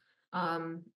choices.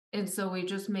 And so we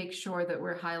just make sure that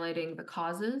we're highlighting the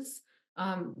causes,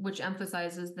 which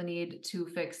emphasizes the need to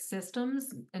fix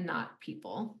systems and not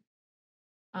people.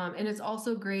 And it's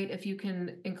also great if you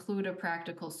can include a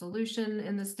practical solution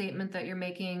in the statement that you're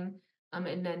making,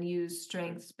 and then use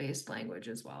strengths-based language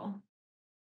as well.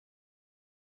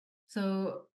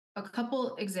 So a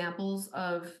couple examples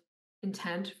of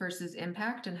intent versus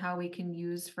impact and how we can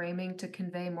use framing to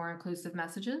convey more inclusive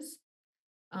messages.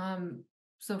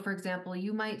 So for example,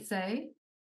 you might say,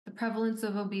 the prevalence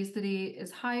of obesity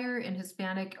is higher in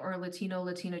Hispanic or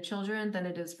Latina children than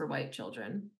it is for white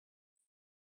children.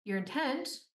 Your intent,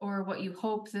 or what you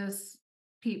hope this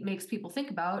makes people think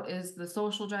about is the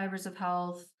social drivers of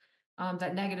health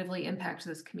that negatively impact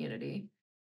this community.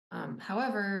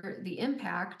 However, the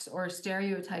impact or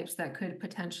stereotypes that could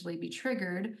potentially be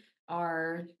triggered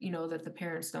are, that the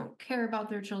parents don't care about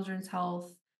their children's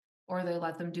health, or they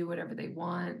let them do whatever they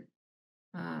want.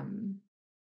 And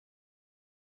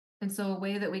so a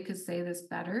way that we could say this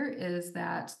better is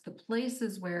that the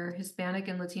places where Hispanic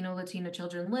and Latina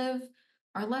children live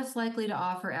are less likely to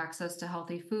offer access to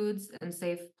healthy foods and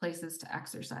safe places to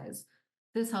exercise.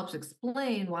 This helps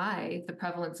explain why the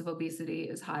prevalence of obesity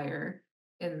is higher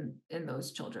in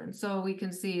those children. So we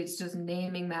can see it's just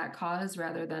naming that cause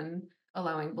rather than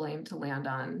allowing blame to land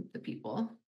on the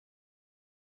people.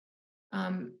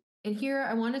 And here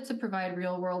I wanted to provide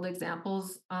real world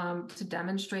examples to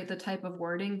demonstrate the type of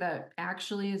wording that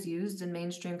actually is used in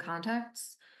mainstream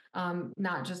contexts,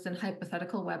 not just in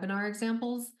hypothetical webinar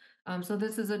examples. So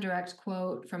this is a direct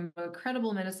quote from a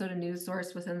credible Minnesota news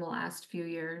source within the last few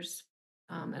years.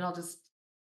 And I'll just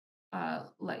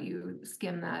let you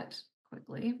skim that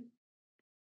quickly.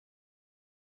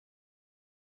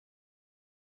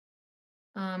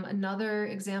 Another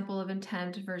example of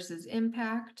intent versus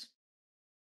impact.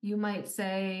 You might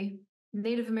say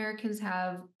Native Americans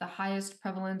have the highest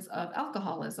prevalence of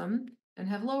alcoholism and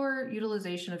have lower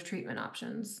utilization of treatment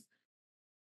options.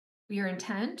 Your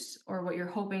intent, or what you're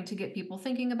hoping to get people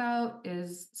thinking about,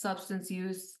 is substance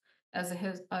use as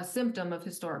a symptom of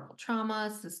historical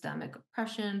trauma, systemic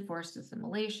oppression, forced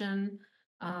assimilation.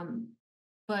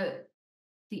 But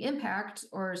the impact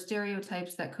or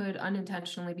stereotypes that could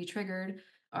unintentionally be triggered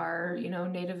are,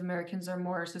 Native Americans are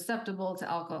more susceptible to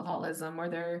alcoholism, or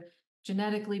they're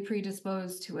genetically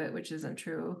predisposed to it, which isn't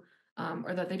true,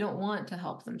 or that they don't want to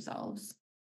help themselves.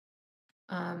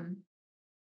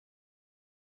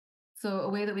 So a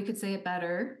way that we could say it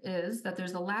better is that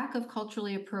there's a lack of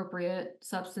culturally appropriate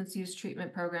substance use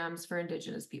treatment programs for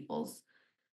Indigenous peoples.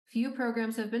 Few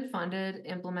programs have been funded,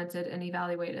 implemented, and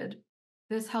evaluated.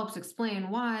 This helps explain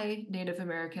why Native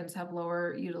Americans have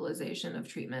lower utilization of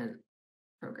treatment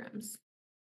programs.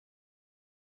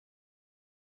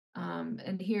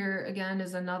 And here again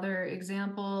is another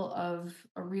example of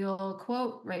a real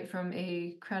quote right from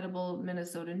a credible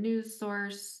Minnesota news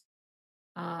source.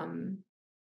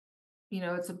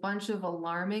 It's a bunch of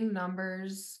alarming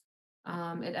numbers.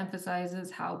 It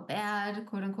emphasizes how bad,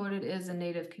 quote unquote, it is in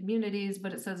Native communities,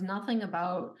 but it says nothing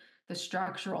about the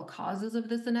structural causes of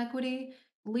this inequity,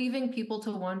 leaving people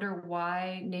to wonder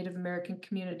why Native American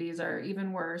communities are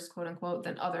even worse, quote unquote,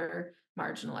 than other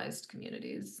marginalized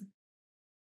communities.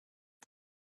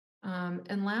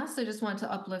 And last, I just want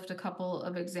to uplift a couple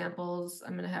of examples.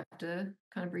 I'm going to have to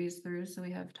kind of breeze through so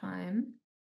we have time.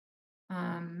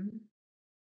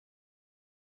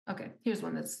 Okay, here's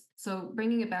one so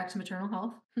bringing it back to maternal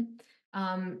health.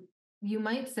 You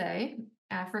might say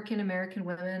African American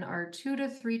women are 2 to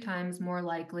 3 times more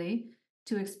likely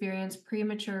to experience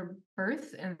premature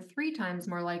birth and 3 times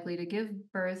more likely to give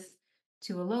birth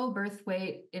to a low birth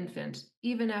weight infant,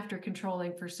 even after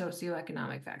controlling for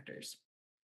socioeconomic factors.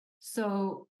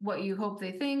 So what you hope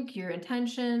they think, your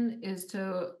intention is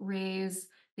to raise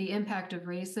the impact of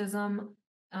racism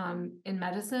in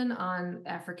medicine on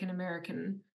African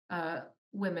American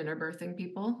women or birthing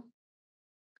people.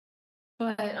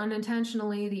 But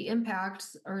unintentionally, the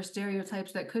impacts or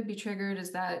stereotypes that could be triggered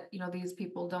is that, these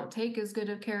people don't take as good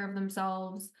of care of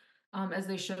themselves as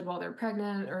they should while they're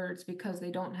pregnant, or it's because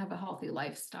they don't have a healthy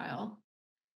lifestyle.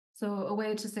 So a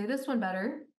way to say this one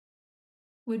better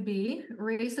would be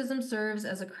racism serves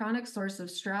as a chronic source of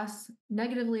stress,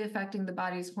 negatively affecting the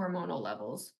body's hormonal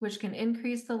levels, which can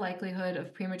increase the likelihood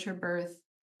of premature birth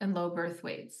and low birth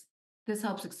weights. This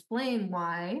helps explain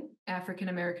why African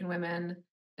American women,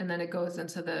 and then it goes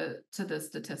into the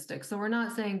statistics. So we're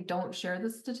not saying don't share the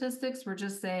statistics. We're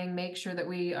just saying make sure that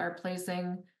we are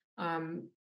placing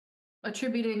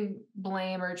attributing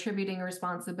blame or attributing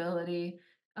responsibility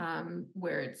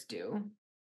where it's due.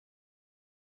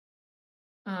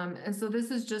 And so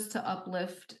this is just to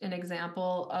uplift an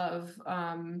example of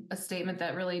a statement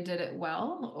that really did it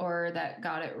well or that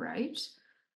got it right.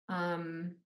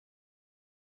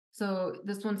 So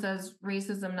this one says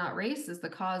racism, not race, is the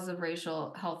cause of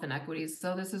racial health inequities.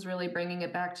 So this is really bringing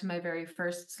it back to my very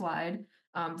first slide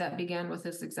that began with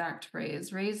this exact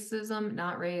phrase. Racism,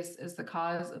 not race, is the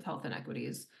cause of health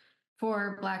inequities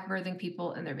for Black birthing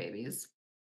people and their babies.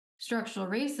 Structural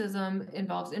racism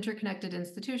involves interconnected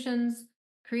institutions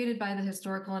created by the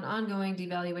historical and ongoing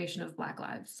devaluation of Black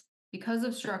lives. Because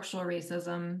of structural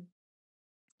racism,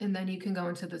 and then you can go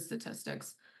into the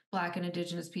statistics. Black and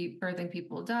Indigenous birthing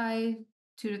people die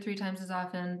 2 to 3 times as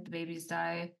often. The babies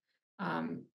die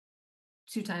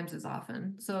 2 times as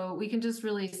often. So we can just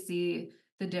really see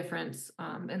the difference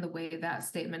in the way that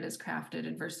statement is crafted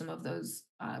and versus some of those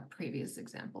previous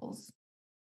examples.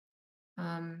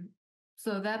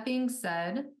 So that being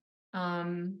said,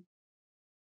 I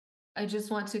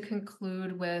just want to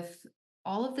conclude with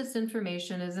all of this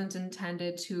information isn't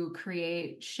intended to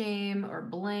create shame or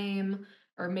blame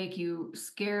or make you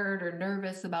scared or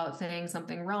nervous about saying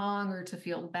something wrong or to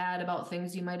feel bad about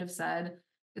things you might have said.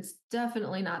 It's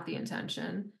definitely not the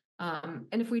intention. And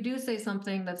if we do say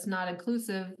something that's not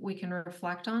inclusive, we can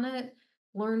reflect on it,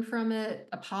 learn from it,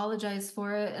 apologize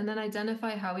for it, and then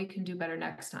identify how we can do better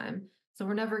next time. So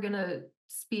we're never going to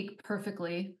speak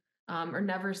perfectly or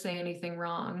never say anything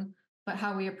wrong, but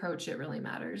how we approach it really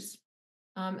matters.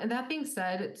 And that being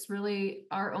said, it's really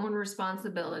our own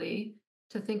responsibility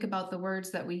to think about the words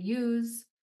that we use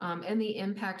and the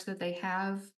impact that they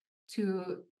have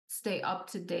to stay up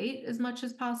to date as much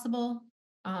as possible,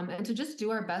 and to just do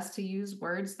our best to use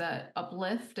words that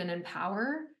uplift and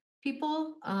empower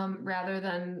people rather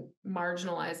than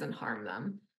marginalize and harm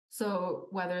them. So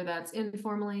whether that's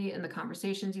informally in the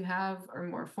conversations you have or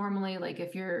more formally, like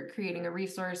if you're creating a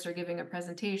resource or giving a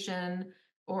presentation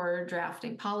or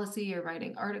drafting policy or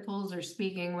writing articles or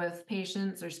speaking with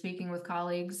patients or speaking with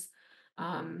colleagues,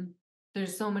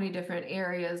 there's so many different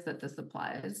areas that this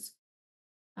applies.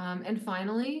 And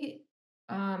finally,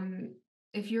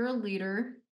 if you're a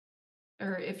leader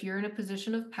or if you're in a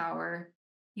position of power,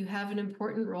 you have an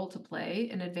important role to play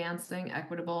in advancing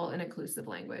equitable and inclusive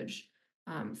language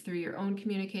through your own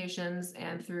communications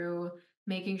and through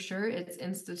making sure it's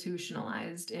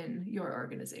institutionalized in your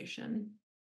organization.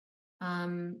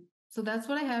 So that's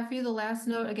what I have for you. The last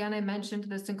note, again, I mentioned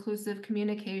this inclusive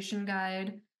communication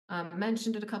guide. I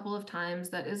mentioned it a couple of times.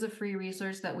 That is a free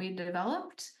resource that we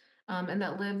developed and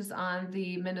that lives on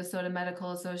the Minnesota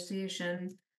Medical Association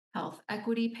Health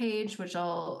Equity page, which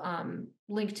I'll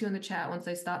link to in the chat once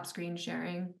I stop screen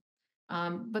sharing.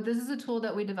 But this is a tool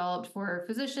that we developed for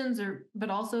physicians, but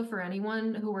also for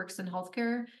anyone who works in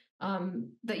healthcare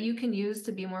that you can use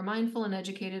to be more mindful and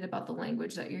educated about the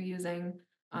language that you're using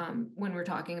when we're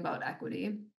talking about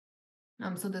equity.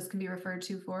 So this can be referred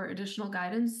to for additional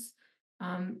guidance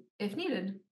if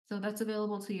needed. So that's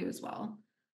available to you as well.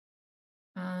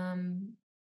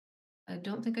 I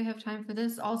don't think I have time for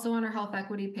this. Also on our health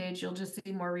equity page, you'll just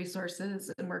see more resources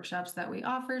and workshops that we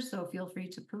offer. So feel free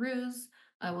to peruse.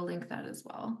 I will link that as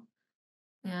well.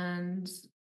 And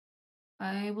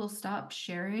I will stop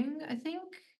sharing, I think,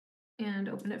 and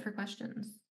open it for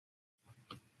questions.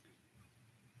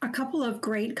 A couple of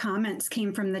great comments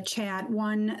came from the chat.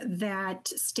 One that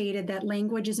stated that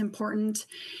language is important,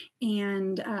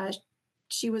 and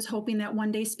she was hoping that one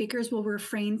day speakers will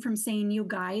refrain from saying "you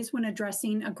guys" when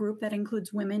addressing a group that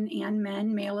includes women and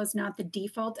men. Male is not the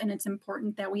default, and it's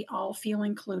important that we all feel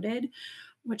included,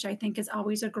 which I think is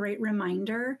always a great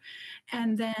reminder.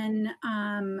 And then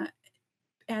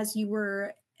as you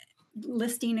were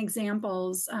listing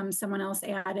examples, someone else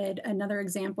added another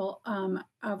example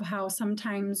of how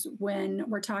sometimes when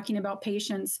we're talking about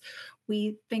patients,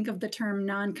 we think of the term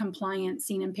non-compliant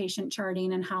seen in patient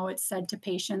charting and how it's said to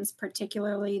patients,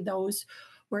 particularly those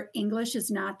where English is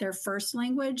not their first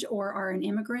language or are an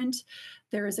immigrant.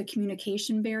 There is a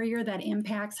communication barrier that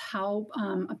impacts how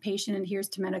a patient adheres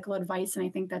to medical advice, and I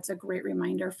think that's a great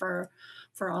reminder for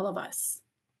all of us.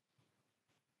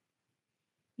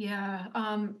 Yeah,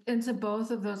 and to both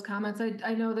of those comments,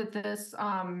 I know that this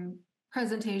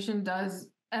presentation does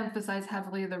emphasize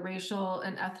heavily the racial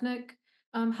and ethnic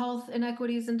health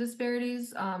inequities and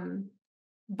disparities.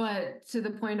 But to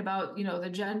the point about, the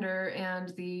gender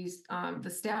and the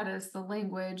status, the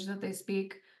language that they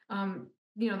speak,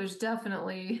 there's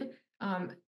definitely,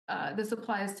 this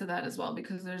applies to that as well,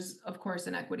 because there's, of course,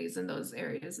 inequities in those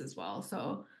areas as well.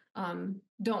 So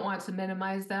don't want to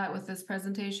minimize that with this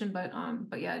presentation, but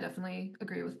yeah, I definitely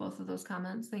agree with both of those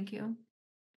comments. Thank you.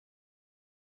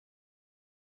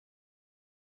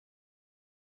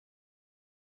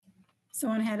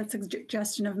 Someone had a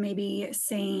suggestion of maybe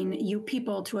saying "you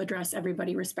people" to address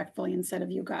everybody respectfully instead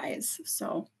of "you guys."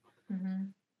 So,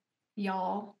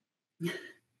 y'all.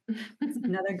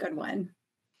 Another good one.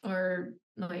 Or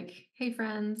like, "Hey,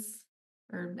 friends,"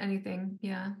 or anything.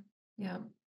 Yeah.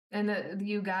 And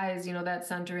you guys, that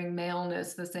centering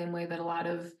maleness the same way that a lot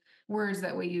of words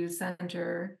that we use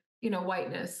center,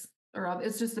 whiteness, or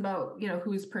it's just about,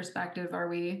 whose perspective are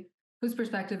we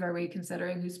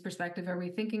considering, whose perspective are we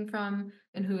thinking from,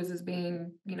 and whose is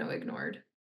being, ignored.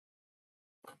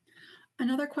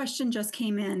 Another question just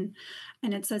came in,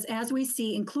 and it says, as we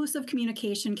see, inclusive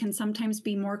communication can sometimes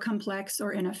be more complex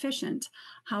or inefficient.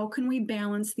 How can we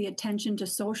balance the attention to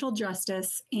social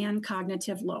justice and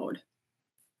cognitive load?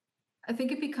 I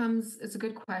think it's a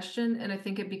good question, and I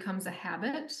think it becomes a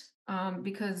habit,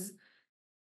 because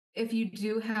if you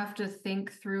do have to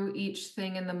think through each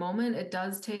thing in the moment, it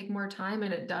does take more time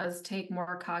and it does take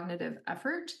more cognitive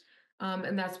effort.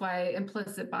 And that's why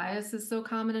implicit bias is so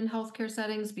common in healthcare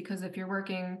settings, because if you're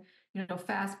working,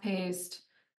 fast-paced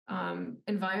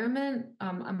environment,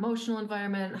 emotional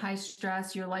environment, high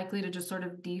stress, you're likely to just sort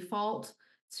of default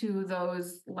to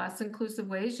those less inclusive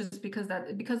ways just because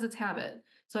it's habit.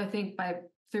 So I think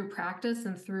through practice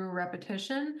and through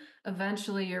repetition,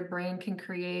 eventually your brain can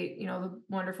create, the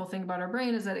wonderful thing about our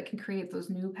brain is that it can create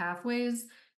those new pathways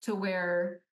to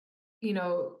where,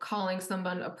 calling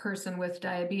someone a person with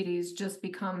diabetes just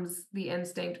becomes the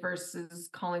instinct versus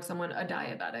calling someone a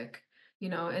diabetic,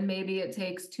 and maybe it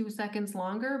takes 2 seconds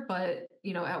longer, but,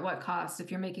 at what cost? If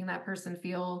you're making that person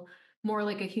feel more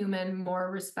like a human,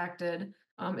 more respected,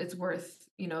 it's worth,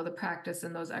 the practice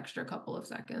in those extra couple of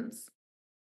seconds.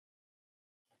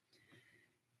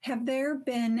 Have there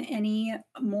been any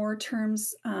more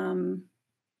terms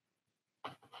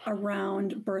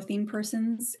around birthing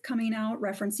persons coming out,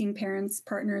 referencing parents,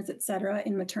 partners, et cetera,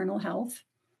 in maternal health?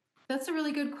 That's a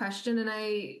really good question. And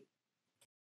I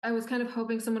was kind of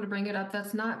hoping someone to bring it up.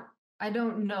 I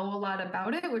don't know a lot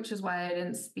about it, which is why I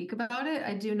didn't speak about it.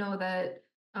 I do know that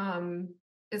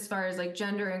as far as like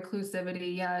gender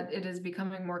inclusivity, yeah, it is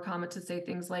becoming more common to say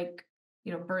things like,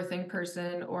 birthing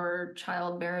person or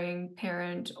childbearing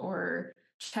parent or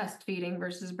chest feeding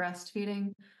versus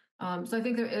breastfeeding. So I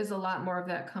think there is a lot more of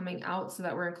that coming out so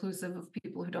that we're inclusive of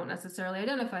people who don't necessarily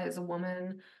identify as a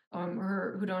woman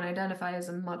or who don't identify as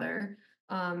a mother.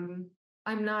 I'm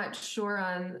not sure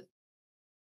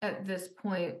at this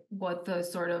point what the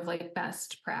sort of like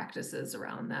best practices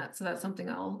around that. So that's something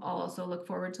I'll also look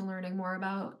forward to learning more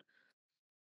about.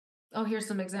 Oh, here's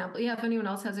some examples. Yeah, if anyone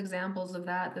else has examples of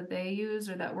that they use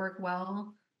or that work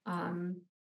well,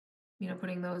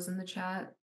 putting those in the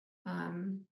chat.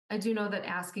 I do know that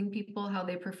asking people how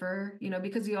they prefer,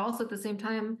 because you also at the same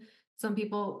time, some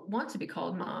people want to be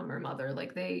called mom or mother,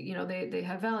 like they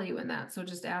have value in that. So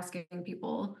just asking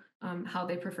people how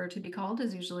they prefer to be called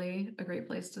is usually a great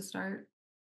place to start.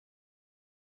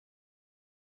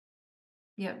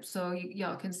 Yep. So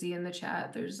y'all can see in the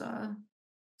chat, there's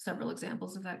several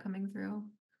examples of that coming through.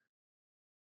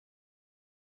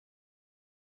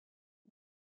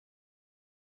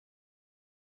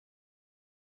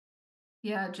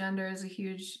 Yeah, gender is a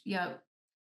huge, yep.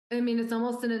 I mean, it's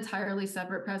almost an entirely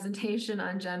separate presentation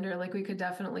on gender. Like we could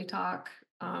definitely talk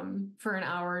for an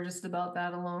hour just about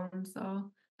that alone. So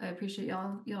I appreciate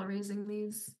y'all raising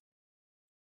these.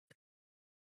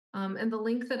 And the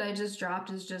link that I just dropped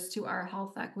is just to our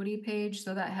health equity page.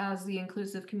 So that has the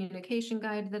inclusive communication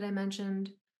guide that I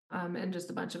mentioned and just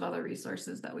a bunch of other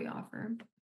resources that we offer.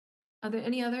 Are there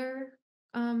any other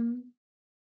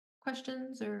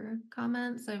questions or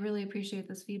comments? I really appreciate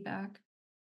this feedback.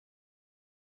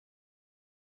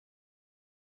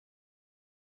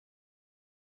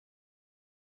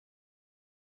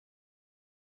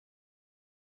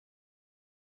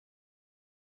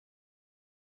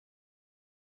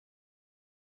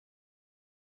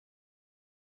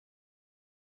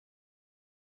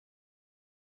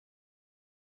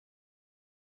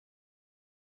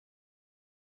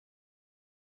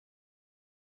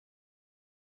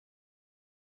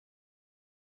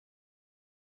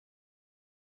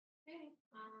 Okay.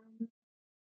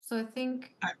 So I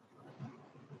think,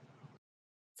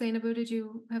 Zainabu, did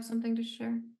you have something to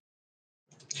share?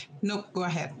 No, go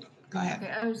ahead. Go ahead.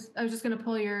 Okay, I was just going to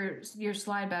pull your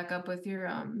slide back up with your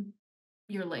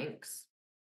links.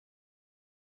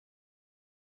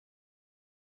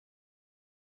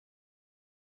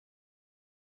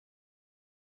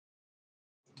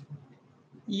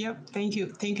 Yep. Thank you.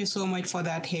 Thank you so much for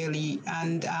that, Haley.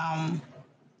 And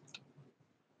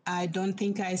I don't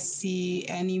think I see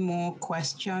any more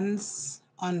questions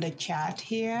on the chat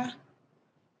here.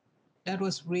 That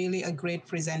was really a great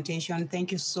presentation.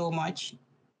 Thank you so much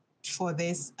for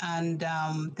this. And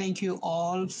thank you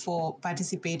all for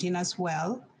participating as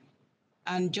well.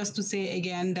 And just to say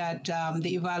again that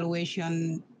the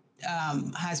evaluation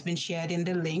has been shared in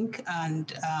the link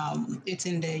and it's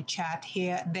in the chat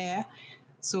there.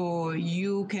 So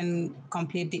you can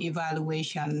complete the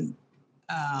evaluation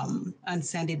and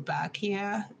send it back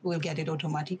here. We'll get it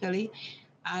automatically.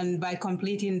 And by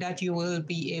completing that, you will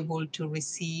be able to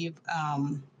receive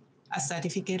a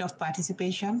certificate of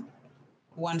participation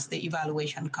once the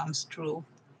evaluation comes through.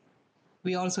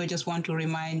 We also just want to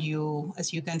remind you,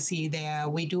 as you can see there,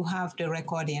 we do have the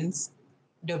recordings.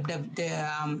 The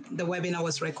webinar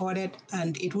was recorded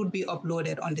and it would be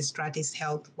uploaded on the Stratis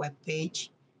Health webpage.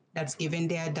 That's given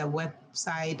there. The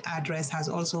website address has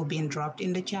also been dropped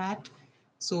in the chat.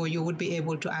 So you would be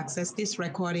able to access this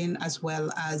recording as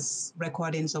well as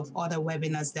recordings of other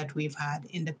webinars that we've had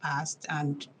in the past,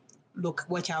 and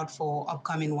watch out for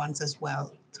upcoming ones as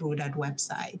well through that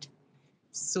website.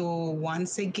 So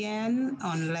once again,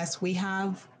 unless we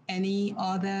have any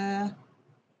other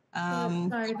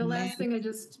sorry, the last thing I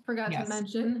just forgot to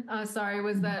mention, was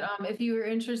that if you were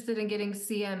interested in getting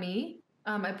CME,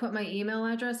 I put my email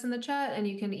address in the chat and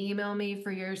you can email me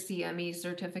for your CME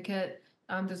certificate.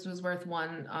 This was worth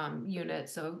 1 unit.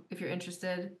 So if you're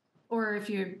interested, or if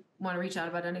you want to reach out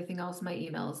about anything else, my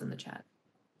email is in the chat.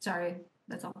 Sorry,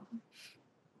 that's all.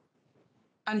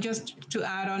 And just to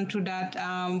add on to that,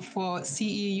 for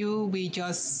CEU, we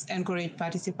just encourage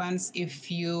participants,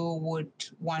 if you would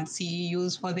want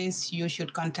CEUs for this, you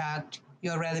should contact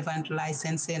your relevant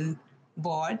licensing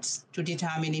boards to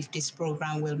determine if this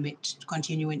program will meet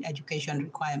continuing education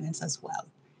requirements as well.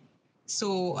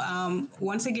 So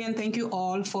once again, thank you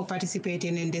all for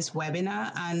participating in this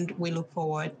webinar, and we look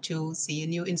forward to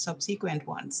seeing you in subsequent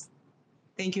ones.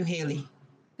 Thank you, Haley.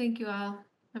 Thank you all.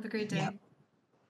 Have a great day. Yep.